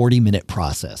probably a 40-minute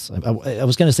process. I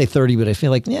was going to say 30, but I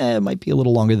feel like, it might be a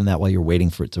little longer than that while you're waiting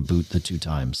for it to boot the 2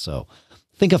 times. So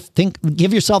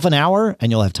give yourself an hour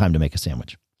and you'll have time to make a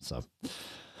sandwich. So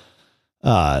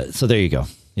there you go.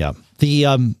 Yeah.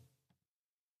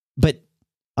 But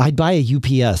I'd buy a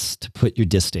UPS to put your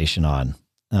disk station on.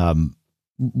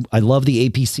 I love the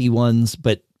APC ones,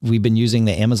 but we've been using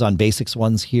the Amazon Basics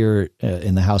ones here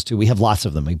in the house too. We have lots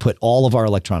of them. We put all of our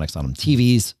electronics on them.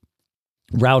 TVs,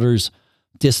 routers,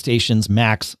 disk stations,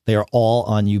 Macs, they are all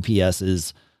on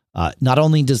UPSs. Not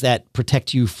only does that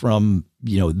protect you from,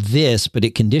 this, but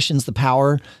it conditions the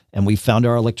power. And we found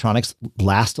our electronics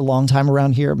last a long time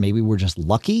around here. Maybe we're just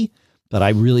lucky, but I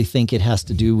really think it has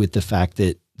to do with the fact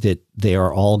that they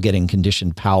are all getting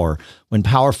conditioned power. When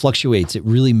power fluctuates, it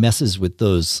really messes with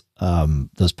those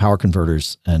power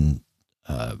converters and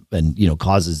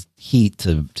causes heat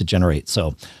to generate.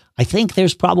 So I think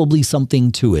there's probably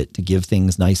something to it to give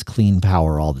things nice, clean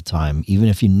power all the time. Even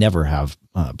if you never have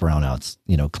brownouts,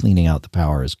 cleaning out the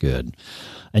power is good.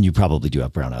 And you probably do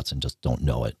have brownouts and just don't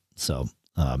know it. So,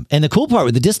 and the cool part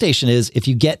with the disk station is if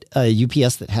you get a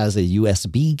UPS that has a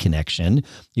USB connection,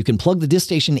 you can plug the disk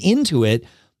station into it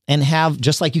and have,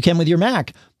 just like you can with your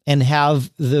Mac, and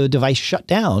have the device shut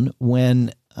down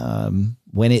when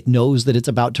it knows that it's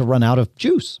about to run out of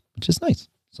juice, which is nice.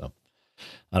 So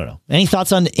I don't know. Any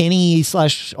thoughts on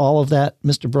any/all of that,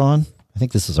 Mr. Braun? I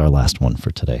think this is our last one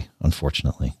for today,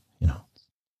 unfortunately.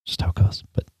 Just how it goes.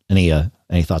 But any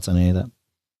thoughts on any of that?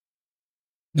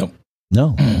 Nope.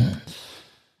 No.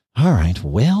 All right.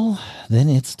 Well, then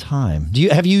it's time.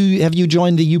 Have you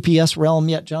joined the UPS realm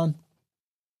yet, John?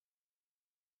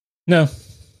 No.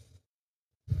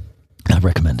 I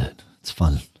recommend it. It's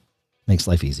fun. Makes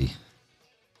life easy.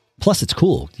 Plus, it's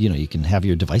cool. You can have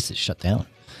your devices shut down.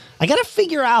 I got to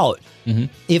figure out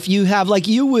if you have, like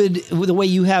you would, the way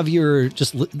you have your,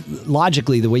 just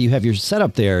logically, the way you have your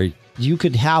setup there, you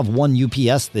could have one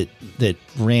UPS that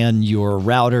ran your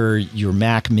router, your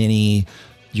Mac Mini,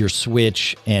 your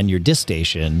switch, and your disk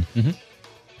station. Mm-hmm.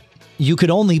 You could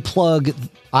only plug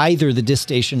either the disk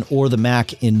station or the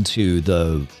Mac into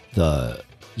the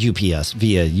UPS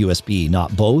via USB,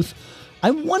 not both.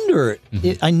 I wonder,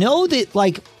 I know that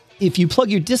like if you plug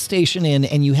your disk station in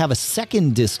and you have a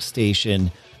second disk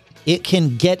station, it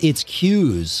can get its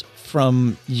cues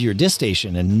from your disk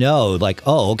station and know like,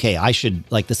 oh, okay, I should,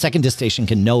 like the second disk station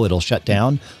can know it'll shut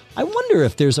down. I wonder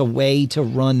if there's a way to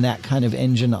run that kind of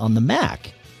engine on the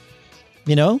Mac,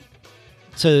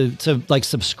 to like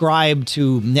subscribe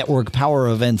to network power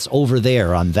events over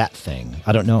there on that thing.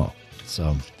 I don't know.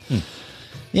 So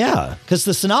yeah, because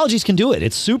the Synologies can do it.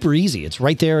 It's super easy. It's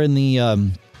right there in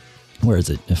the, where is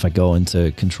it? If I go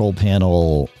into control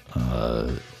panel,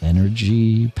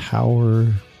 energy, power,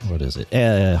 what is it?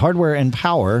 Hardware and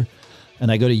power.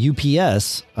 and I go to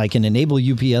UPS, I can enable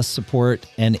UPS support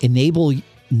and enable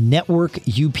network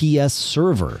UPS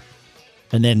server.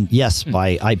 And then, yes,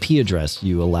 by IP address,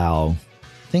 you allow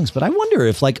things. But I wonder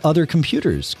if like other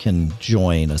computers can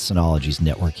join a Synology's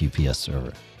network UPS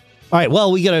server. All right.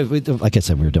 Well, like I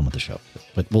said, we were done with the show,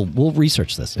 but we'll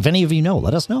research this. If any of you know,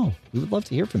 let us know. We would love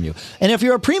to hear from you. And if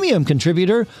you're a premium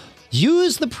contributor,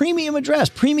 use the premium address,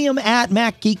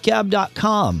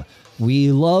 premium@macgeekgab.com.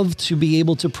 We love to be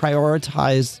able to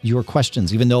prioritize your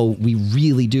questions, even though we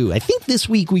really do. I think this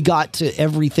week we got to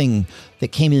everything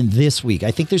that came in this week.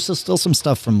 I think there's still some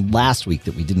stuff from last week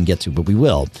that we didn't get to, but we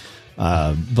will.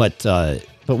 But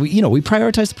we, we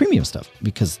prioritize the premium stuff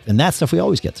and that stuff we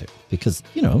always get to because,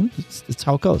 it's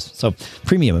how it goes. So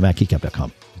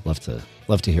premium@macgeekgab.com. Love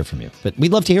to hear from you, but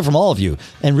we'd love to hear from all of you.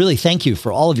 And really thank you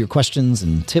for all of your questions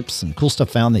and tips and cool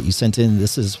stuff found that you sent in.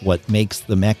 This is what makes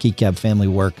the Mac Geek Gab family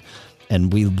work.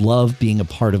 And we love being a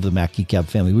part of the Mac Geek Gab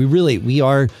family. We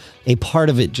are a part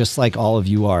of it, just like all of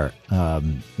you are.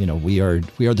 We are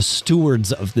the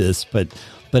stewards of this, but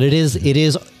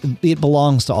it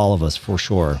belongs to all of us for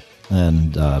sure.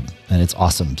 And it's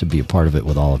awesome to be a part of it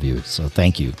with all of you. So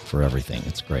thank you for everything.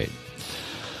 It's great.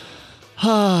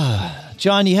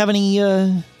 John, you have any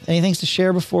things to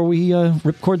share before we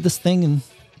ripcord this thing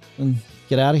and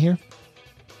get out of here?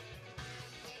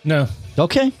 No.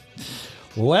 Okay.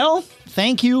 Well,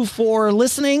 thank you for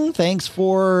listening. Thanks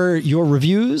for your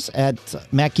reviews at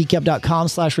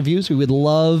macgeekgab.com/reviews. We would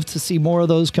love to see more of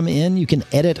those come in. You can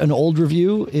edit an old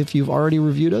review if you've already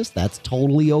reviewed us. That's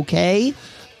totally okay.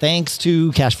 Thanks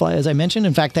to CacheFly, as I mentioned.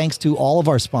 In fact, thanks to all of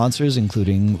our sponsors,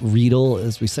 including Readle,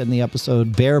 as we said in the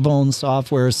episode, Barebones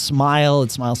Software, Smile at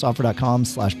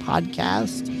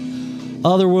smilesoftware.com/podcast.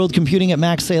 Otherworld Computing at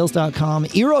macsales.com,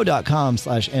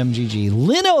 Eero.com/MGG,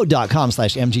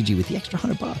 Lino.com/MGG with the extra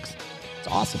 $100. It's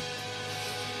awesome.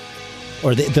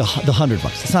 Or the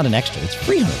 $100. It's not an extra. It's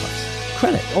free $100.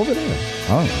 Credit over there. I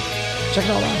don't know. Check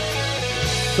it all out.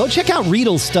 Go check out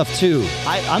Readle's stuff too.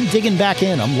 I'm digging back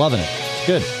in. I'm loving it. It's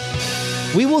good.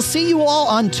 We will see you all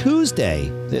on Tuesday.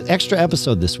 The extra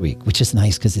episode this week, which is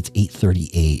nice because it's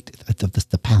 8:38.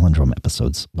 The palindrome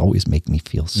episodes always make me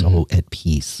feel so at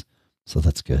peace. So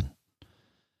that's good.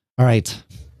 All right.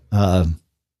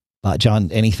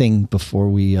 John, anything before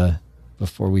we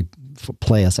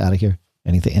play us out of here?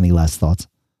 Any last thoughts?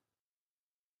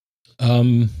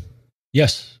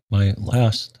 Yes. My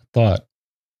last thought,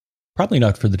 probably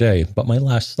not for the day, but my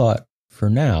last thought for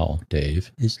now,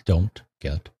 Dave, is don't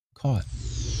get caught.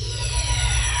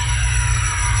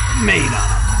 Made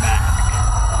up.